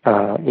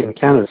in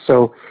Canada.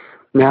 So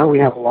now we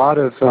have a lot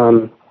of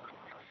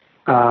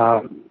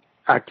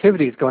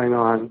activities going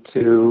on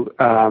to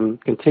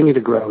continue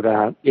to grow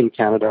that in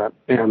Canada,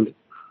 and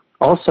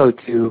also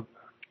to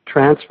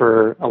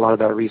transfer a lot of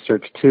that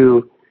research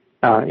to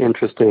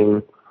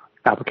interesting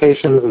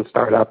applications and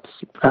startups.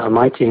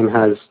 My team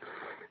has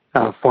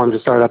formed a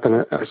startup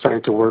and are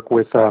starting to work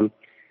with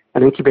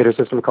an incubator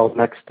system called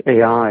Next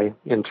AI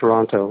in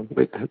Toronto,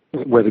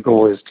 where the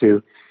goal is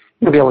to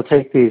be able to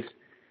take this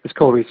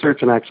cool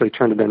research and actually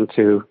turn it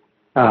into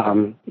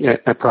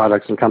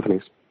products and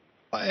companies.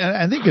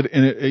 I think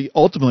it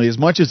ultimately, as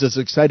much as it's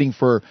exciting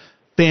for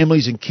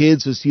families and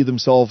kids to see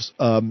themselves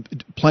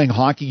playing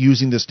hockey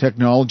using this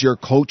technology, or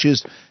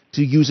coaches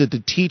to use it to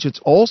teach,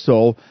 it's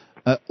also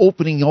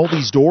opening all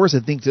these doors,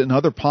 I think, and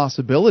other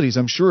possibilities.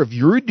 I'm sure if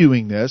you're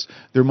doing this,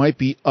 there might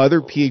be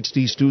other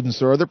PhD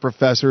students or other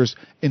professors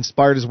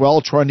inspired as well,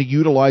 trying to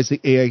utilize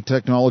the AI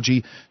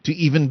technology to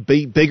even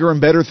be bigger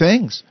and better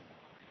things.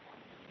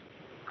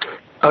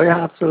 Oh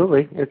yeah,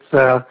 absolutely. It's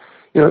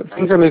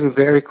things are moving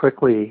very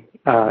quickly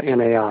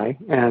in AI,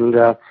 and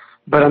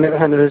but on the other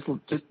hand, there's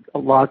just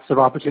lots of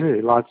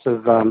opportunity, lots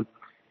of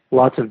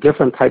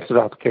different types of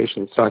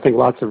applications. So I think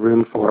lots of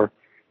room for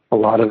a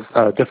lot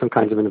of different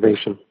kinds of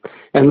innovation,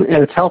 and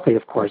it's healthy,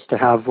 of course, to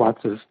have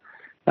lots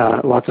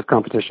of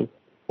competition.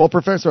 Well,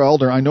 Professor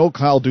Elder, I know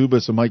Kyle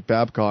Dubas and Mike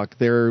Babcock.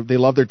 They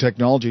love their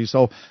technology,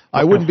 so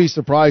I wouldn't be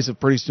surprised if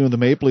pretty soon the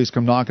Maple Leafs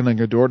come knocking on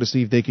your door to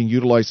see if they can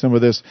utilize some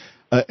of this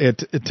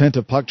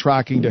attentive puck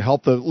tracking to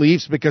help the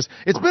Leafs, because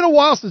it's been a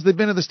while since they've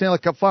been in the Stanley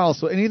Cup Finals.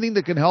 So anything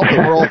that can help them,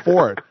 we're all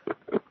for it.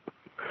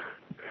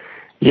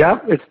 Yeah,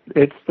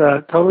 it's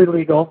totally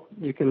legal.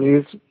 You can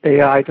use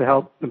AI to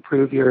help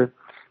improve your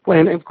play,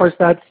 and of course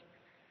that's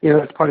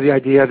part of the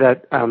idea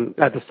that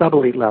at the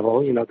sub-elite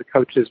level, the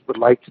coaches would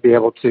like to be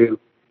able to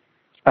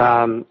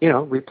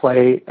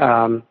replay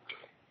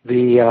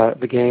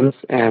the games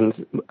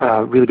and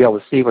really be able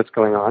to see what's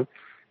going on.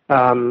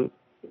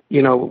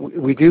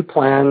 We do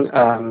plan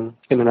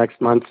in the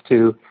next months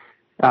to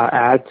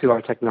add to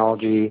our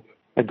technology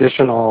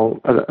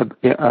additional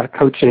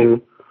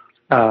coaching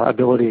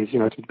abilities,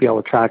 to be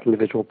able to track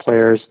individual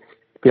players,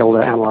 to be able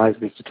to analyze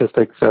the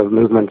statistics of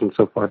movement and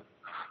so forth.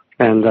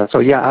 And so,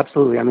 yeah,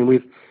 absolutely. I mean,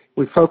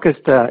 we've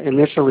focused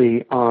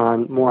initially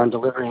more on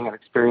delivering an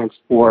experience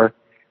for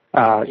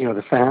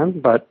the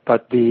fan, but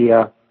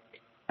the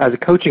as a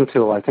coaching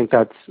tool, I think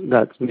that's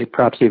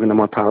perhaps even a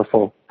more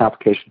powerful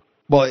application.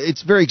 Well,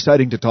 it's very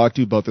exciting to talk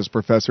to you about this,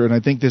 Professor, and I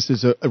think this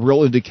is a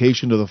real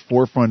indication to the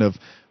forefront of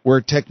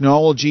where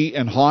technology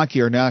and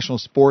hockey, our national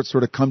sports,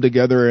 sort of come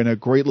together in a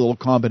great little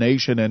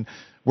combination, and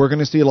we're going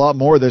to see a lot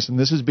more of this, and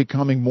this is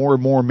becoming more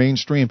and more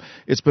mainstream.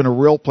 It's been a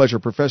real pleasure.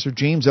 Professor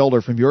James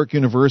Elder from York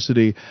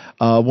University,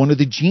 one of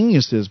the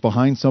geniuses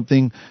behind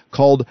something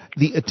called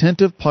the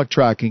Attentive Puck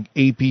Tracking,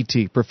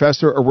 APT.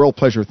 Professor, a real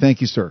pleasure.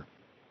 Thank you, sir.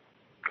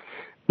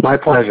 My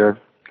pleasure.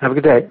 Have a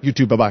good day. You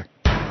too. Bye-bye.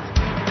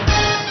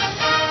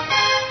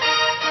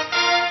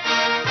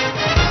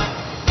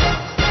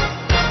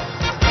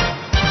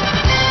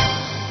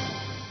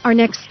 Our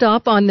next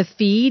stop on the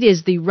feed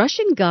is the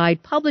Russian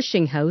Guide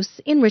Publishing House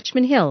in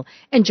Richmond Hill.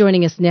 And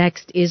joining us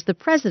next is the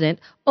president,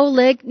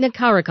 Oleg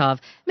Nikarikov.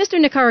 Mr.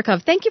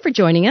 Nikarikov, thank you for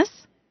joining us.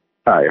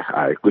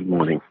 Hi, good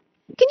morning.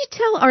 Can you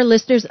tell our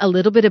listeners a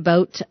little bit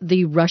about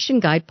the Russian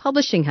Guide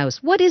Publishing House?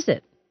 What is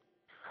it?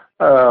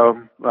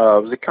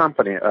 The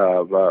company,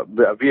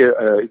 we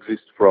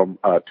exist from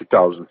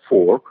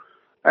 2004,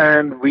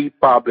 and we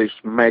publish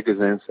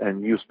magazines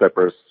and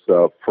newspapers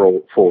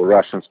for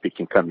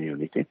Russian-speaking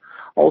community.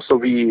 Also,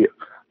 we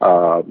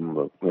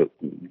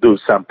do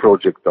some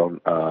projects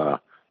on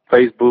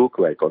Facebook,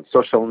 like on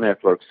social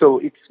networks. So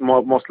it's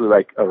mostly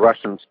like a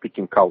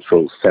Russian-speaking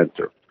cultural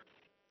center.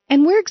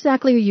 And where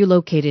exactly are you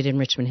located in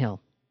Richmond Hill?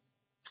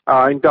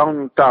 In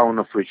downtown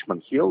of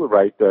Richmond Hill,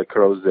 right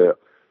across the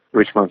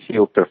Richmond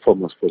Hill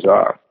Performance for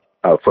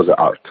the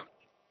Art.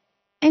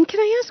 And can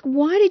I ask,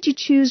 why did you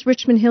choose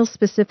Richmond Hill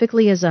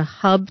specifically as a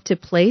hub to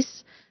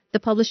place the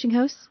publishing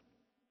house?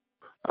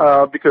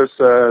 Because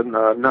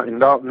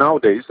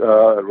nowadays,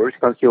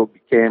 Richmond Hill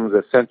became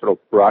the center of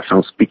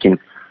Russian-speaking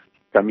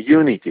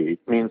community. It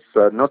means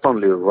not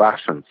only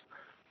Russians,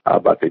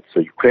 but it's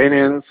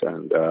Ukrainians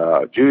and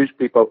Jewish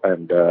people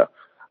and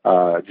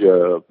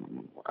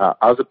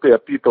other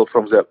people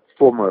from the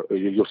former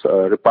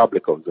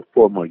Republic of the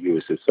former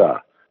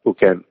USSR who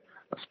can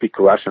speak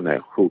Russian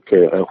and who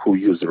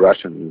use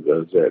Russian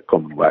in their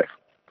common life.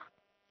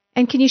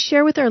 And can you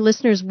share with our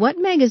listeners what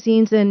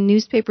magazines and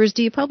newspapers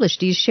do you publish?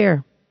 Do you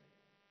share?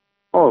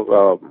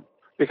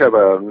 We have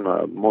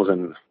more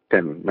than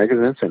 10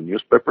 magazines and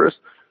newspapers,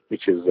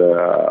 which is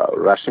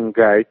Russian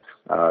Guide,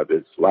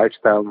 this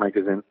lifestyle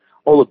magazine,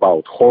 all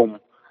about home.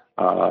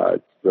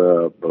 It's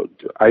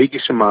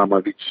Aigisha Mama,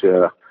 which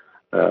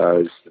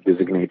is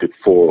designated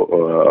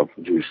for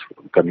Jewish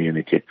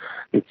community.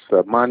 It's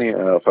money,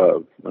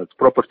 it's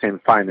property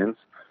and finance,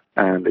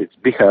 and it's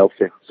Be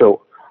Healthy.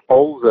 So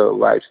all the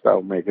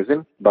lifestyle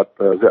magazine, but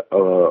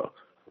the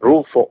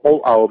rule for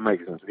all our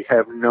magazines, we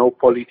have no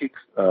politics,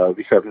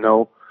 we have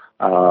no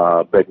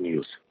bad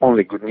news,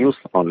 only good news,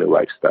 only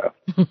lifestyle.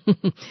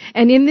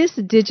 And in this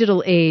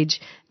digital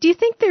age, do you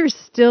think there's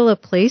still a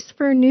place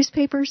for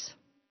newspapers?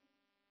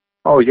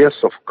 Oh, yes,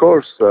 of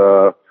course.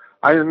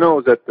 I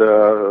know that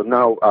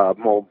now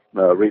more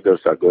readers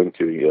are going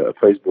to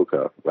Facebook,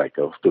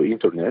 to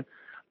internet,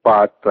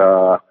 but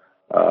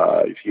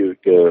if you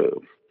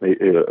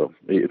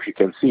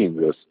can see in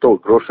the store,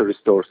 grocery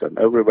stores and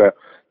everywhere,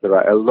 there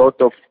are a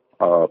lot of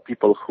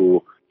people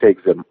who take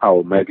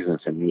our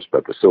magazines and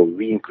newspapers. So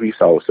we increase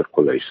our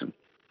circulation,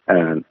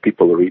 and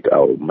people read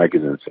our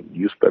magazines and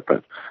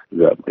newspapers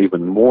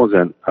even more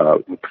than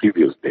in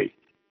previous day.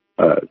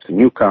 It's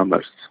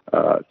newcomers,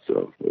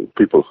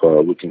 people who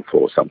are looking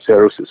for some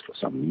services, for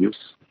some news.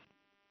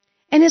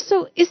 And is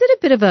it a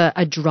bit of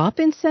a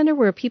drop-in center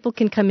where people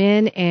can come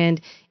in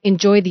and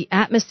enjoy the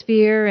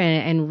atmosphere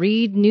and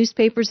read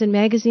newspapers and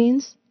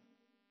magazines?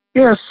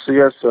 Yes.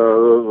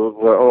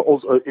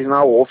 Also in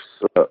our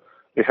office,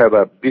 we have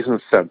a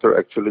business center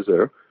actually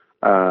there,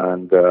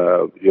 and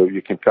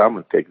you can come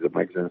and take the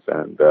magazines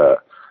and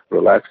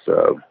relax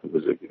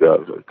with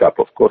a cup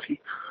of coffee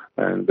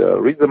and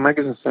read the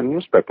magazines and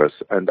newspapers.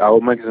 And our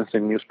magazines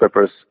and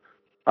newspapers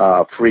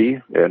are free,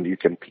 and you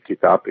can pick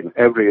it up in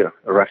every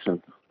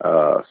Russian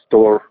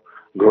store,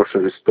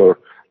 grocery store,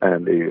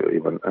 and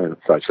even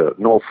such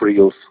no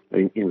frills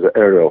in the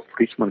area of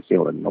Richmond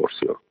Hill and North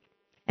Shore.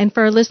 And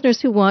for our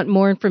listeners who want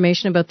more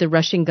information about the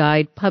Russian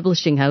Guide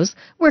Publishing House,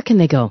 where can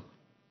they go?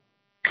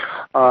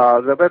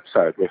 The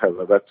website, we have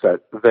a website,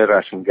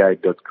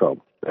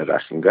 therussianguide.com,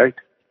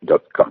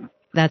 therussianguide.com.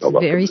 That's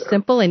very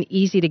simple and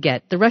easy to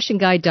get,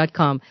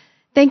 therussianguide.com.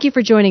 Thank you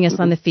for joining us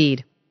on The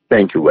Feed.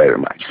 Thank you very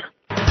much.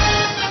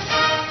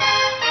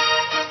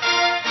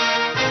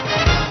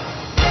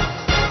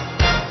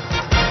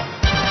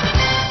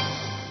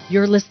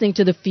 You're listening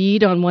to The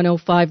Feed on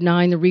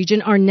 105.9 The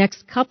Region. Our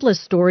next couple of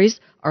stories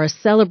are a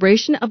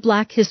celebration of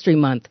Black History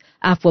Month.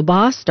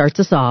 Afwaba starts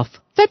us off.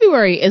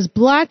 February is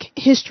Black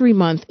History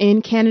Month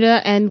in Canada,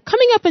 and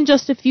coming up in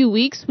just a few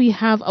weeks, we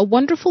have a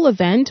wonderful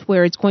event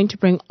where it's going to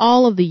bring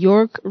all of the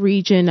York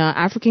Region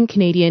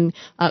African-Canadian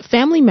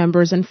family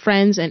members and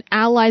friends and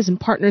allies and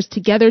partners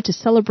together to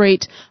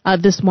celebrate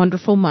this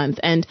wonderful month.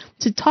 And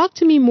to talk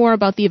to me more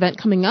about the event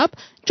coming up,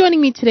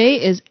 joining me today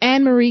is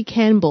Anne-Marie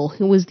Campbell,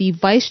 who is the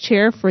Vice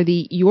Chair for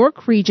the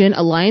York Region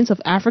Alliance of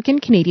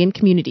African-Canadian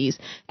Communities.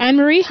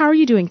 Anne-Marie, how are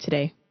you doing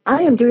today?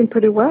 I am doing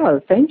pretty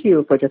well. Thank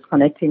you for just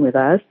connecting with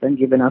us and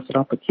giving us an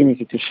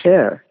opportunity to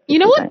share. You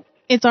know what?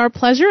 It's our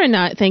pleasure, and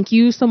thank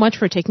you so much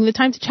for taking the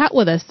time to chat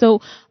with us.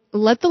 So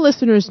let the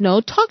listeners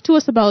know, talk to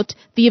us about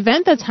the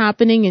event that's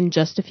happening in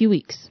just a few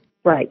weeks.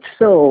 Right.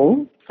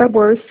 So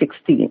February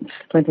 16th,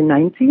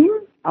 2019,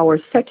 our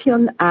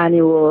second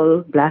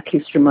annual Black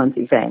History Month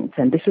event.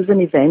 And this is an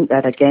event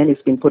that, again,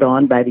 is being put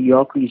on by the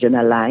York Region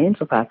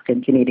Alliance of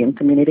African Canadian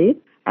Community.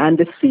 And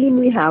the theme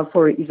we have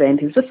for our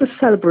event is just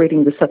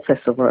celebrating the success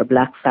of our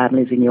Black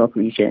families in York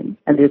Region.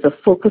 And there's a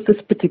focus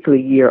this particular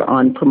year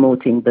on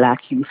promoting Black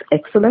youth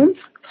excellence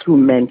through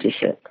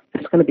mentorship.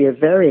 It's going to be a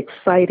very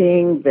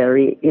exciting,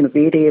 very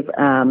innovative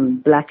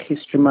Black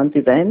History Month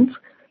event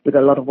with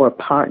a lot of our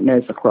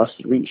partners across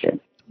the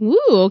region.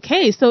 Ooh,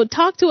 okay. So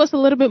talk to us a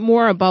little bit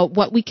more about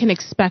what we can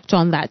expect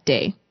on that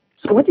day.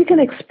 So what you can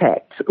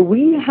expect,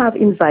 we have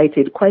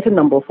invited quite a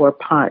number of our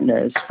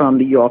partners from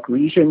the York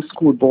Region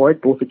School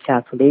Board, both the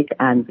Catholic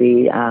and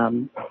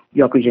the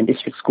York Region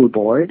District School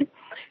Board,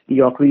 the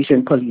York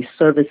Region Police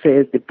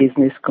Services, the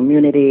business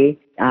community,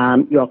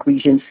 York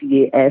Region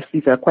CAS.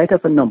 These are quite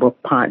a number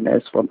of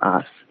partners from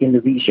us in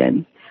the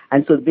region.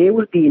 And so they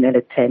will be in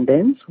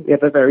attendance. We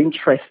have a very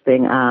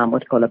interesting,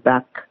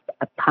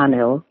 a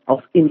panel of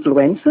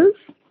influencers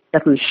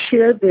that will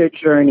share their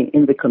journey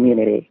in the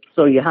community.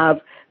 So you have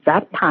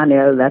that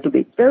panel that will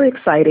be very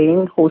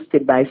exciting,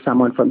 hosted by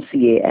someone from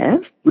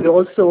CAF. We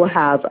also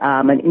have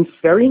a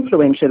very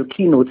influential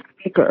keynote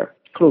speaker,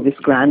 Clovis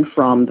Grant,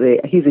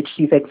 he's the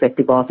Chief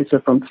Executive Officer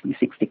from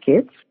 360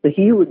 Kids. So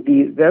he would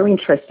be very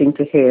interesting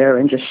to hear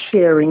and just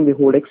sharing the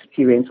whole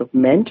experience of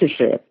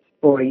mentorship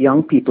for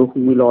young people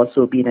who will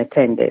also be in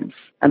attendance.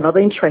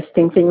 Another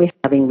interesting thing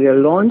we are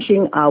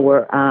launching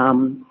our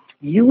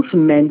youth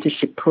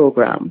mentorship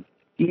program.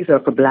 These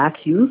are for Black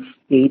youth,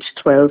 aged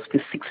 12 to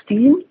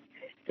 16.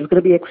 It's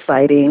going to be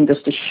exciting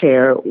just to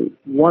share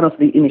one of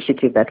the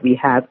initiatives that we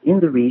have in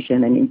the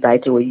region and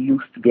invite our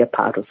youth to be a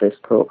part of this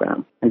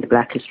program and the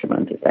Black History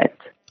Month event.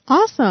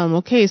 Awesome.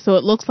 Okay, so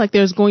it looks like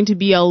there's going to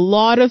be a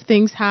lot of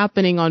things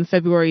happening on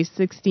February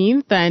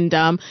 16th, and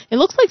it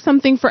looks like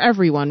something for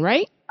everyone,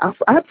 right?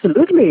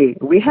 Absolutely.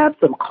 We have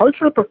some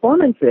cultural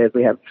performances.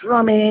 We have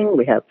drumming,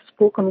 we have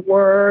spoken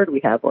word,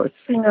 we have our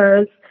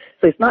singers.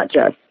 So it's not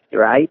just,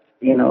 right,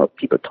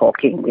 people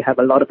talking. We have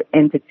a lot of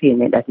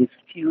entertainment that is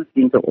fused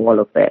into all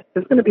of that.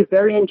 It's going to be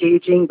very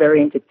engaging, very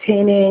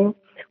entertaining.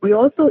 We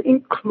also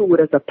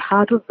include as a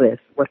part of this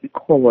what we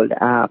call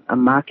a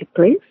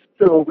marketplace.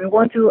 So we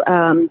want to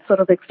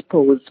sort of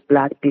expose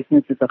Black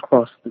businesses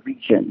across the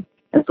region.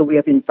 And so we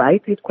have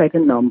invited quite a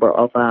number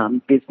of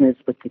business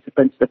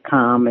participants to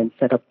come and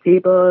set up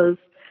tables.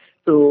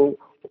 So,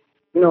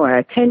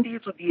 our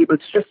attendees will be able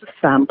to just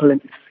sample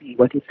and to see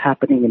what is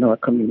happening in our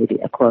community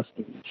across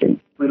the region.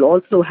 We'll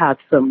also have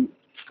some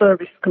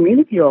service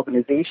community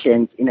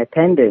organizations in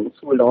attendance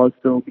who will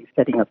also be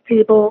setting up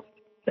tables,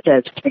 such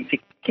as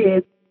Basic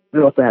Kids.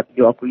 We also have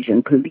York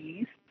Region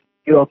Police,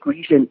 York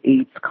Region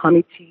AIDS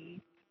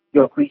Committee,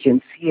 York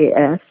Region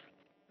CAS.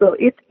 So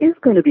it is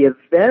going to be a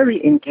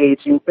very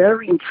engaging,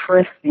 very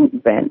interesting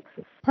event.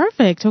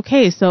 Perfect.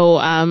 Okay. So,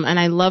 and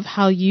I love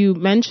how you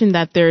mentioned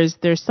that there's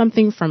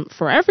something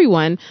for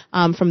everyone,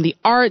 from the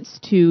arts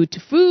to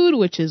food,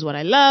 which is what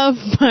I love,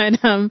 but,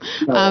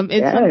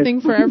 it's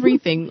something for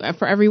everything,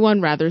 for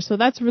everyone rather. So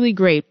that's really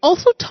great.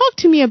 Also talk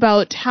to me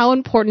about how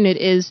important it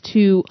is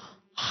to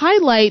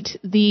highlight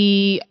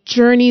the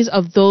journeys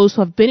of those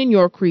who have been in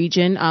York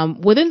Region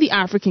within the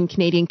African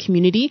Canadian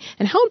community,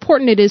 and how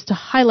important it is to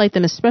highlight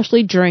them,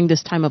 especially during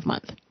this time of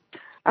month.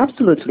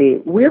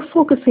 Absolutely. We're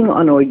focusing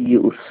on our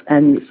youth,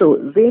 and so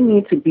they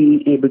need to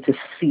be able to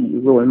see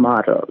role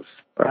models,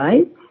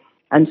 right?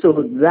 And so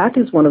that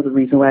is one of the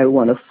reasons why we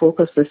want to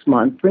focus this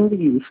month, bring the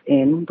youth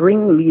in,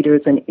 bring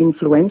leaders and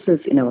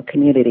influencers in our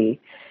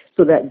community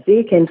so that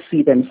they can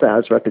see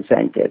themselves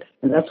represented.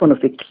 And that's one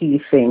of the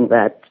key things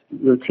that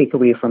we'll take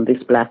away from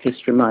this Black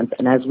History Month.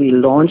 And as we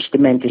launch the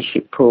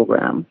mentorship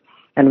program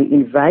and we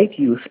invite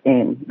youth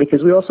in,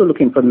 because we're also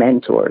looking for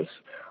mentors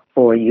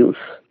for youth.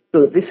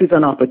 So this is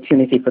an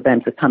opportunity for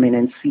them to come in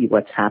and see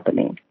what's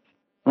happening,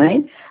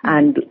 right?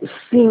 And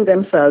seeing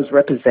themselves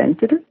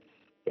represented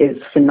is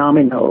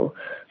phenomenal.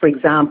 For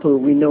example,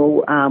 we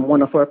know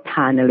one of our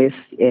panelists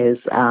is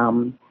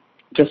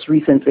just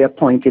recently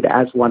appointed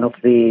as one of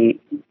the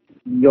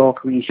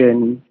York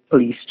Region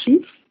Police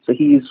Chiefs. So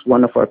he is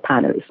one of our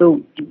panelists.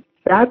 So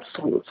that's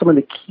some of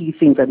the key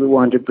things that we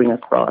want to bring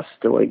across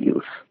to our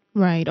youth.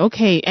 Right.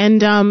 Okay.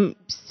 And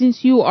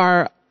since you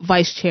are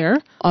vice chair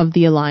of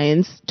the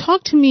Alliance,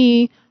 talk to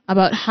me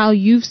about how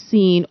you've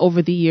seen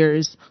over the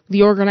years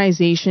the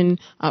organization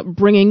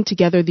bringing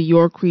together the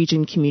York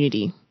Region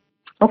community.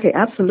 Okay,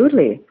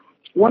 absolutely.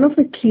 One of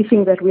the key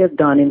things that we have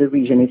done in the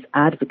region is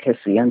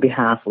advocacy on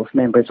behalf of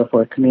members of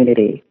our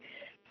community.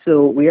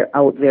 So we're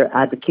out there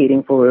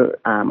advocating for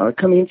our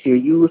community, our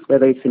youth,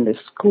 whether it's in the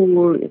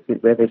school,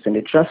 whether it's in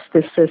the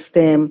justice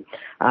system,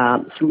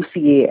 through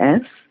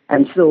CAS.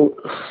 And so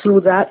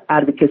through that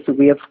advocacy,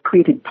 we have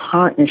created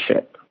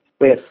partnership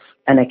with,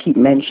 and I keep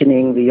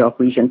mentioning the York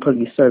Region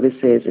Police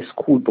Services, the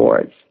school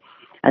boards.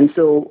 And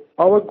so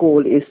our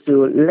goal is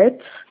to let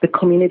the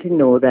community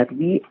know that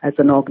we as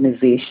an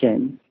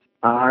organization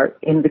are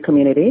in the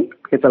community,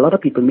 because a lot of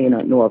people may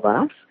not know of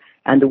us,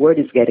 and the word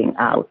is getting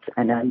out.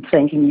 And I'm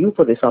thanking you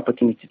for this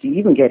opportunity to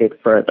even get it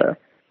further,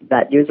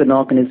 that there's an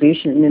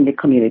organization in the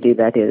community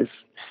that is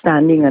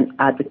standing and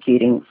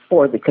advocating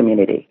for the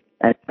community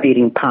and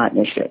creating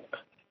partnership.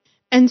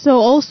 And so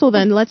also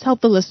then, let's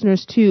help the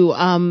listeners too.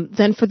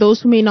 Then for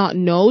those who may not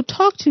know,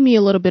 talk to me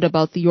a little bit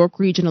about the York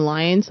Region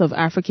Alliance of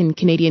African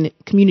Canadian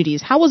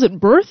Communities. How was it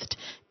birthed,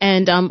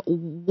 and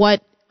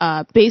what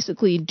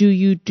basically do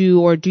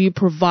you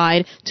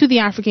provide to the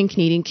African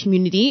Canadian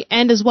community,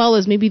 and as well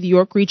as maybe the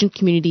York Region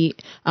community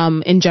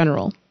in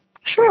general?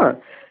 Sure.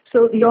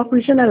 So the York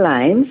Region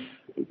Alliance,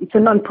 it's a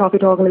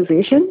non-profit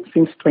organization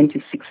since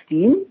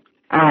 2016.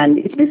 And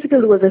it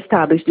basically was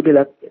established to be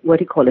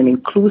what you call an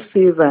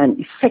inclusive and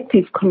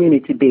effective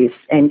community-based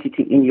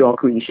entity in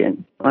York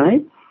Region,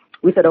 right?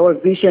 We said our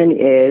vision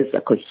is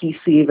a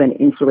cohesive and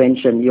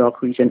influential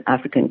York Region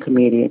African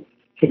Canadian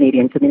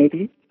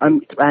community.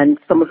 And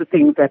some of the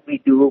things that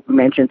we do, we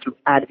mentioned through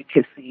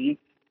advocacy,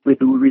 we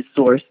do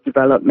resource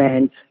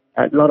development,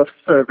 a lot of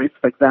service.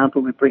 For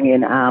example, we bring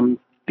in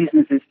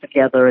businesses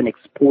together and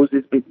expose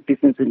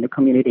business in the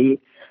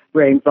community.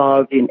 We're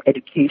involved in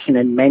education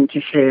and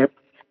mentorship.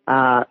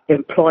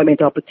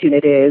 Employment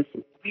opportunities.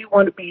 We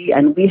want to be,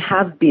 and we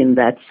have been,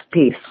 that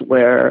space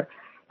where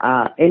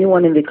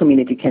anyone in the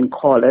community can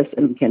call us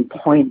and we can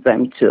point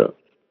them to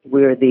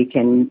where they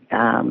can,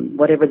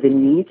 whatever the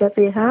needs that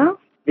they have,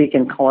 they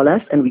can call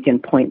us and we can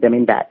point them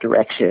in that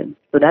direction.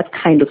 So that's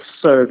kind of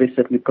service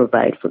that we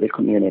provide for the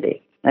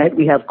community. Right?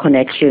 We have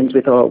connections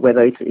with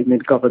whether it's in the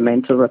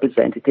governmental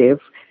representative.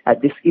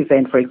 At this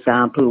event, for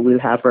example, we'll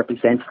have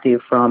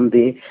representative from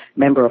the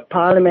Member of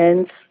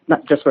Parliament,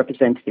 not just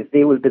representatives,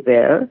 they will be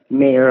there.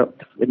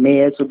 The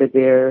mayors will be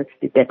there,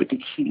 the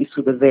deputy chiefs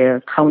will be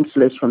there,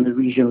 councillors from the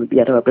region will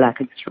be at our Black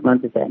History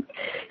Month event.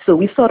 So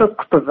we sort of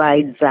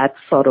provide that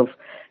sort of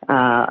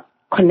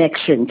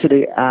connection to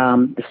the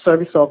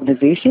service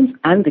organizations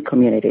and the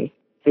community,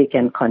 they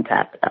can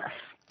contact us.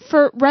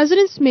 For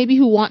residents maybe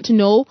who want to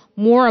know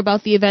more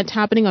about the event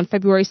happening on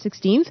February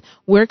 16th,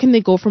 where can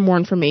they go for more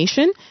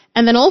information?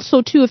 And then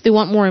also, too, if they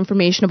want more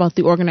information about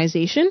the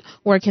organization,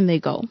 where can they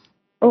go?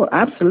 Oh,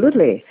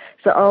 absolutely.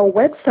 So our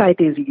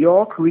website is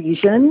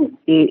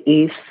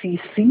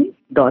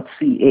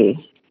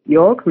yorkregionaacc.ca.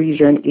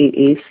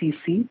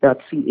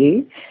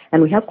 yorkregionaacc.ca.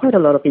 And we have quite a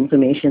lot of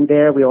information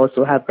there. We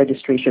also have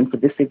registration for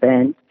this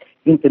event,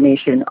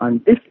 information on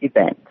this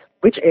event,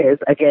 which is,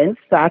 again,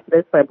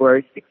 Saturday,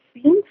 February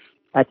 16th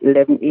at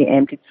 11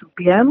 a.m. to 2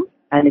 p.m.,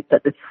 and it's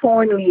at the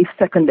Thornley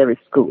Secondary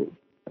School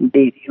in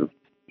Bayview.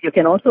 You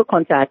can also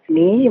contact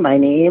me. My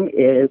name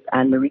is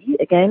Anne-Marie,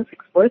 again,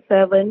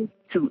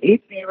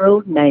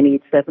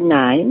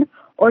 647-280-9879,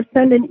 or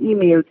send an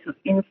email to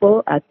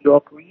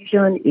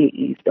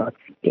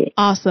info@yorkregionaas.ca.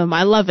 Awesome.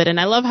 I love it. And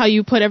I love how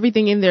you put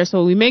everything in there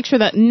so we make sure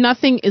that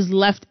nothing is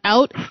left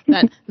out,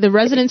 that the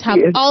residents have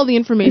all the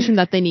information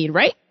that they need,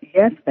 right?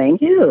 Yes,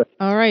 thank you.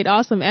 All right,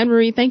 awesome.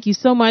 Anne-Marie, thank you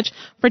so much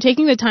for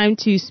taking the time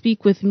to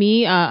speak with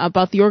me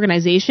about the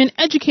organization,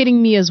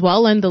 educating me as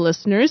well and the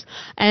listeners,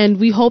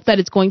 and we hope that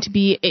it's going to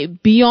be a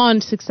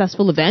beyond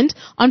successful event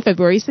on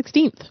February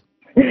 16th.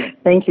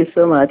 Thank you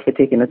so much for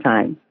taking the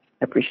time.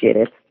 I appreciate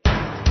it.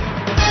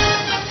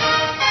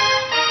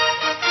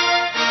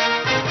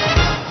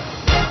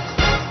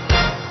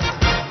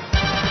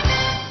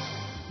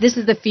 This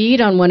is The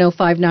Feed on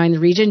 105.9 The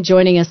Region.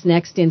 Joining us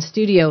next in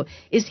studio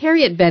is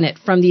Harriet Bennett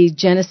from the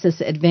Genesis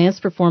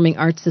Advanced Performing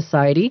Arts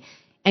Society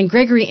and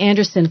Gregory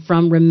Anderson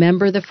from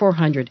Remember the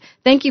 400.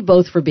 Thank you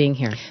both for being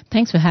here.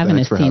 Thanks for having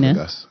us,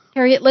 Tina.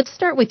 Harriet, let's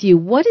start with you.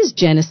 What is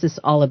Genesis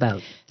all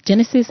about?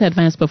 Genesis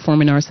Advanced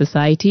Performing Arts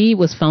Society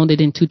was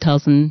founded in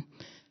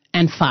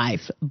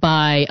 2005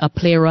 by a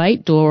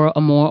playwright, Dora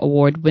Amore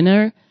Award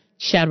winner,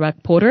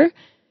 Shadrach Porter.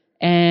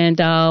 And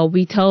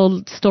we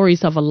tell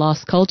stories of a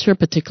lost culture,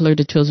 particularly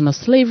the children of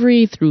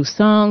slavery, through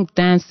song,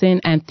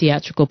 dancing, and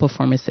theatrical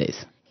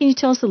performances. Can you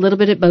tell us a little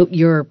bit about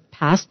your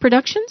past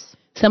productions?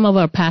 Some of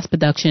our past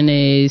production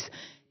is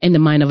In the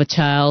Mind of a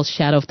Child,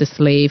 Shadow of the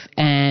Slave,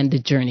 and The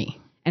Journey.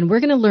 And we're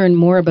going to learn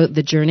more about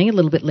The Journey a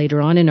little bit later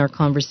on in our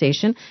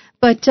conversation.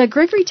 But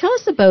Gregory, tell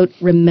us about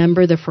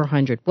Remember the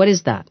 400. What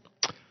is that?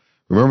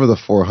 Remember the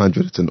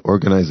 400, it's an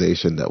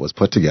organization that was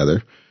put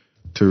together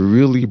to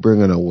really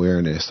bring an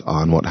awareness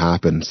on what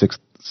happened in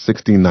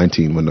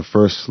 1619 when the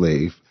first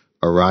slave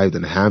arrived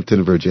in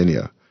Hampton,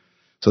 Virginia.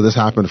 So this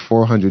happened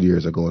 400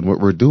 years ago, and what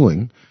we're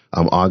doing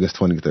August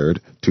 23rd,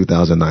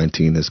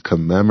 2019, is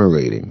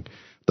commemorating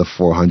the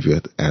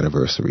 400th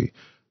anniversary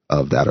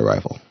of that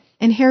arrival.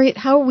 And Harriet,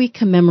 how are we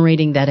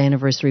commemorating that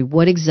anniversary?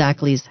 What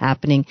exactly is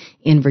happening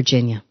in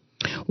Virginia?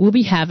 We'll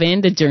be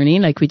having The Journey,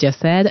 like we just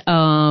said,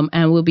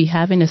 and we'll be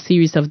having a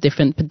series of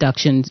different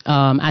productions,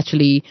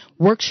 actually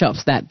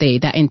workshops that day,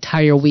 that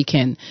entire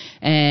weekend.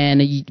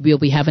 And we'll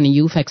be having a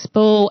youth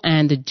expo,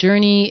 and The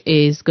Journey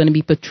is going to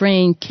be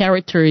portraying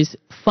characters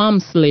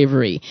from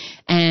slavery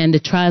and the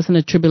trials and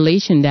the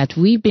tribulation that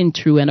we've been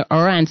through and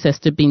our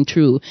ancestors been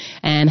through,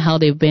 and how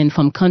they've been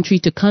from country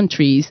to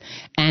countries,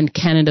 and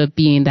Canada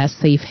being that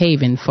safe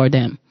haven for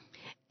them.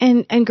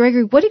 And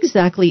Gregory, what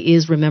exactly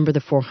is Remember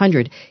the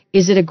 400?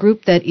 Is it a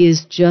group that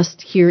is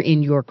just here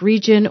in York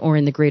Region or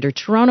in the Greater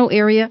Toronto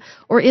area,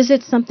 or is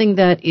it something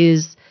that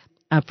is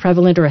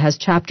prevalent or has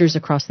chapters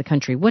across the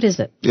country? What is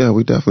it? Yeah,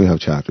 we definitely have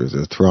chapters.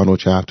 There's a Toronto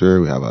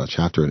chapter. We have a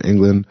chapter in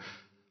England.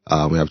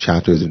 We have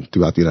chapters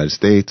throughout the United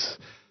States.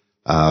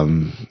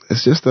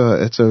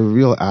 It's a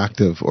real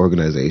active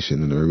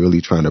organization, and we're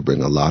really trying to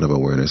bring a lot of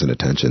awareness and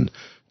attention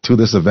to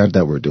this event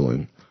that we're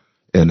doing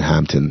in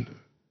Hampton,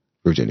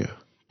 Virginia.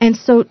 And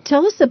so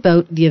tell us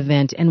about the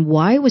event and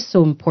why it was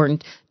so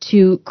important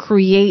to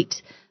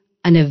create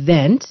an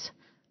event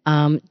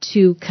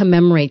to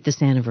commemorate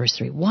this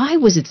anniversary. Why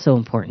was it so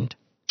important?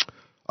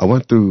 I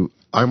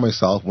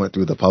myself went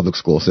through the public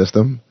school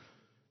system,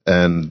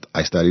 and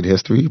I studied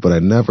history, but I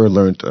never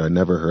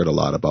heard a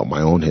lot about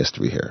my own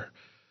history here.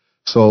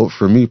 So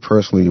for me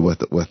personally, with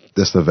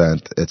this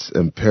event, it's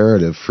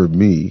imperative for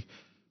me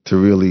to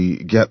really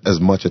get as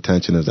much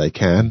attention as I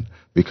can,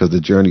 because the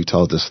journey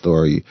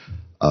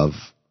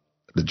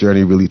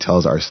really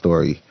tells our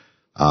story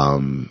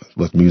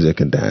with music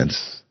and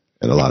dance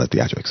and a lot of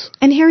theatrics.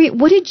 And Harriet,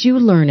 what did you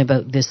learn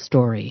about this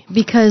story?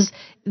 Because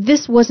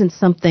this wasn't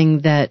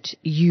something that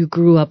you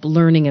grew up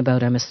learning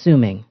about, I'm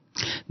assuming.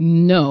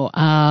 No,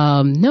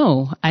 I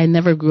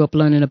never grew up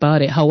learning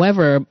about it.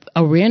 However,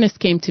 awareness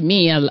came to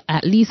me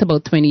at least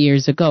about 20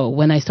 years ago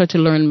when I started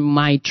to learn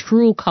my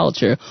true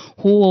culture,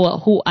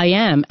 who I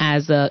am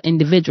as an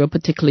individual,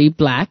 particularly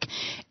Black,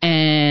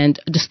 and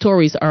the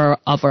stories are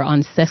of our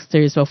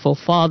ancestors or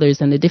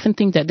forefathers and the different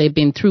things that they've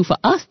been through for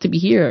us to be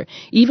here,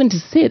 even to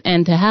sit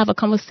and to have a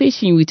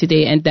conversation with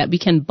today, and that we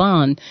can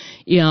bond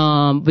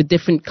with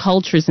different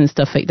cultures and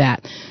stuff like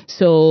that.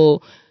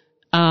 So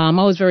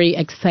I was very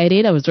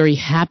excited. I was very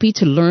happy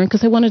to learn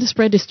because I wanted to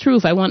spread this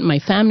truth. I want my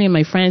family and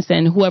my friends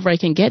and whoever I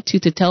can get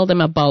to tell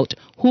them about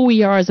who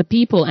we are as a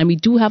people. And we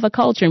do have a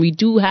culture and we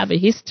do have a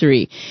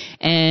history.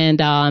 And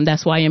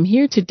that's why I'm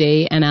here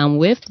today. And I'm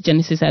with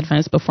Genesis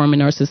Advanced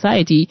Performing Arts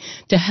Society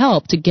to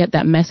help to get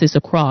that message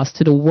across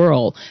to the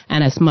world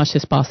and as much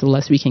as possible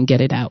as we can get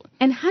it out.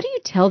 And how do you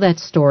tell that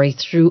story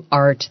through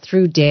art,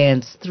 through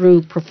dance,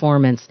 through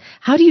performance?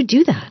 How do you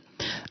do that?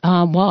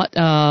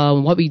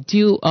 What we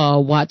do,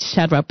 what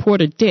Shadrach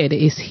Porter did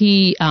is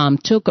he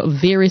took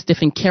various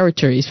different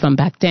characters from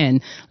back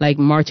then, like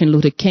Martin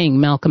Luther King,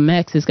 Malcolm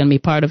X is going to be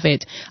part of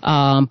it,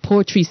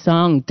 poetry,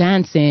 song,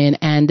 dancing,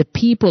 and the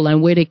people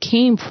and where they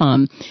came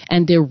from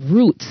and their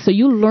roots. So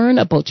you learn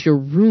about your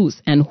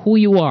roots and who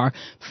you are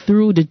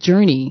through the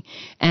journey.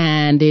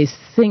 And there's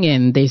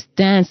singing, there's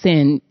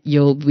dancing,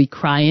 you'll be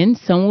crying,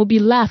 some will be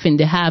laughing.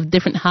 They have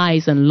different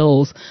highs and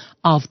lows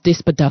of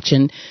this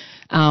production.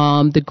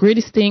 The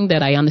greatest thing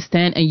that I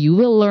understand and you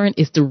will learn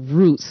is the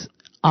roots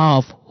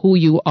of who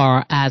you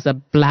are as a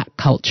black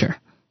culture.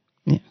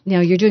 Yeah.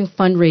 Now, you're doing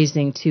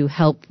fundraising to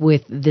help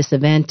with this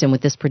event and with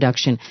this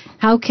production.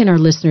 How can our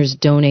listeners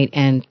donate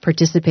and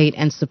participate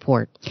and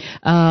support?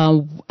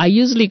 I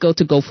usually go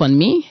to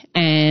GoFundMe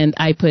and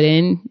I put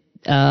in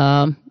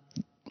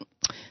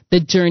The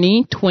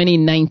Journey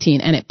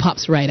 2019 and it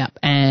pops right up,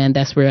 and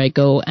that's where I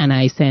go and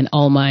I send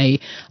all my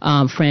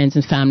friends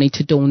and family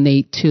to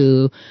donate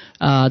to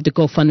the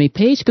GoFundMe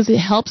page because it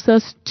helps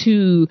us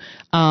to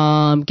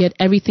get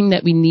everything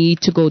that we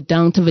need to go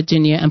down to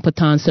Virginia and put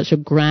on such a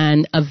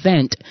grand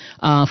event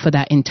for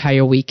that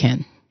entire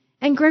weekend.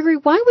 And Gregory,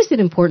 why was it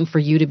important for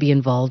you to be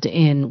involved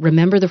in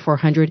Remember the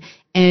 400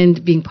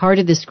 and being part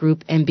of this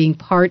group and being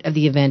part of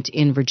the event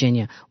in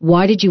Virginia?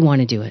 Why did you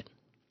want to do it?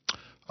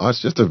 It's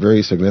just a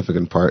very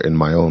significant part in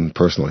my own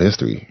personal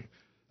history.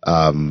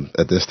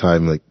 At this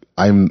time, like,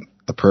 I'm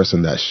the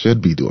person that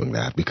should be doing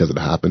that because it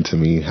happened to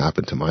me,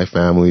 happened to my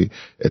family.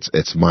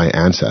 It's my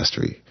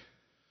ancestry.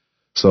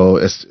 So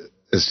it's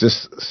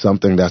just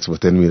something that's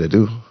within me to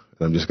do. And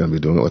I'm just going to be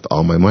doing it with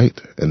all my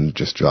might and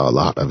just draw a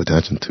lot of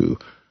attention to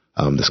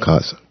this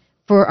cause.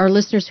 For our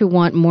listeners who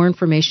want more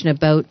information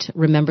about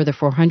Remember the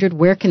 400,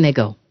 where can they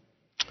go?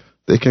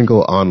 They can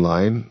go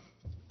online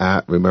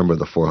at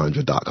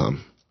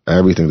rememberthe400.com.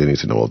 Everything they need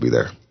to know will be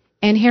there.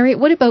 And Harriet,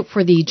 what about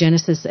for the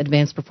Genesis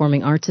Advanced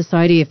Performing Arts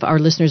Society, if our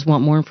listeners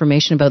want more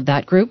information about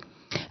that group?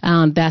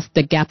 That's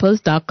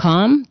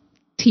thegapas.com,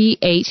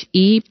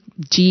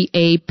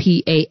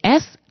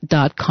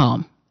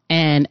 thegapas.com.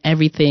 And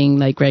everything,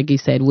 like Greggy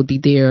said, would be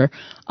there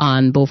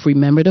on both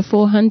Remember the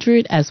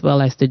 400 as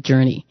well as The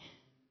Journey.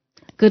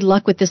 Good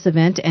luck with this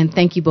event, and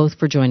thank you both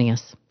for joining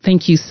us.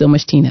 Thank you so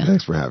much, Tina.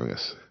 Thanks for having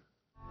us.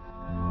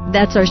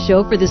 That's our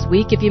show for this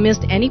week. If you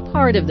missed any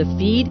part of the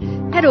feed,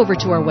 head over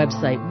to our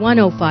website,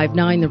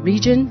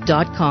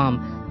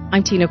 1059theregion.com.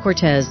 I'm Tina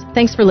Cortez.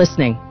 Thanks for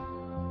listening.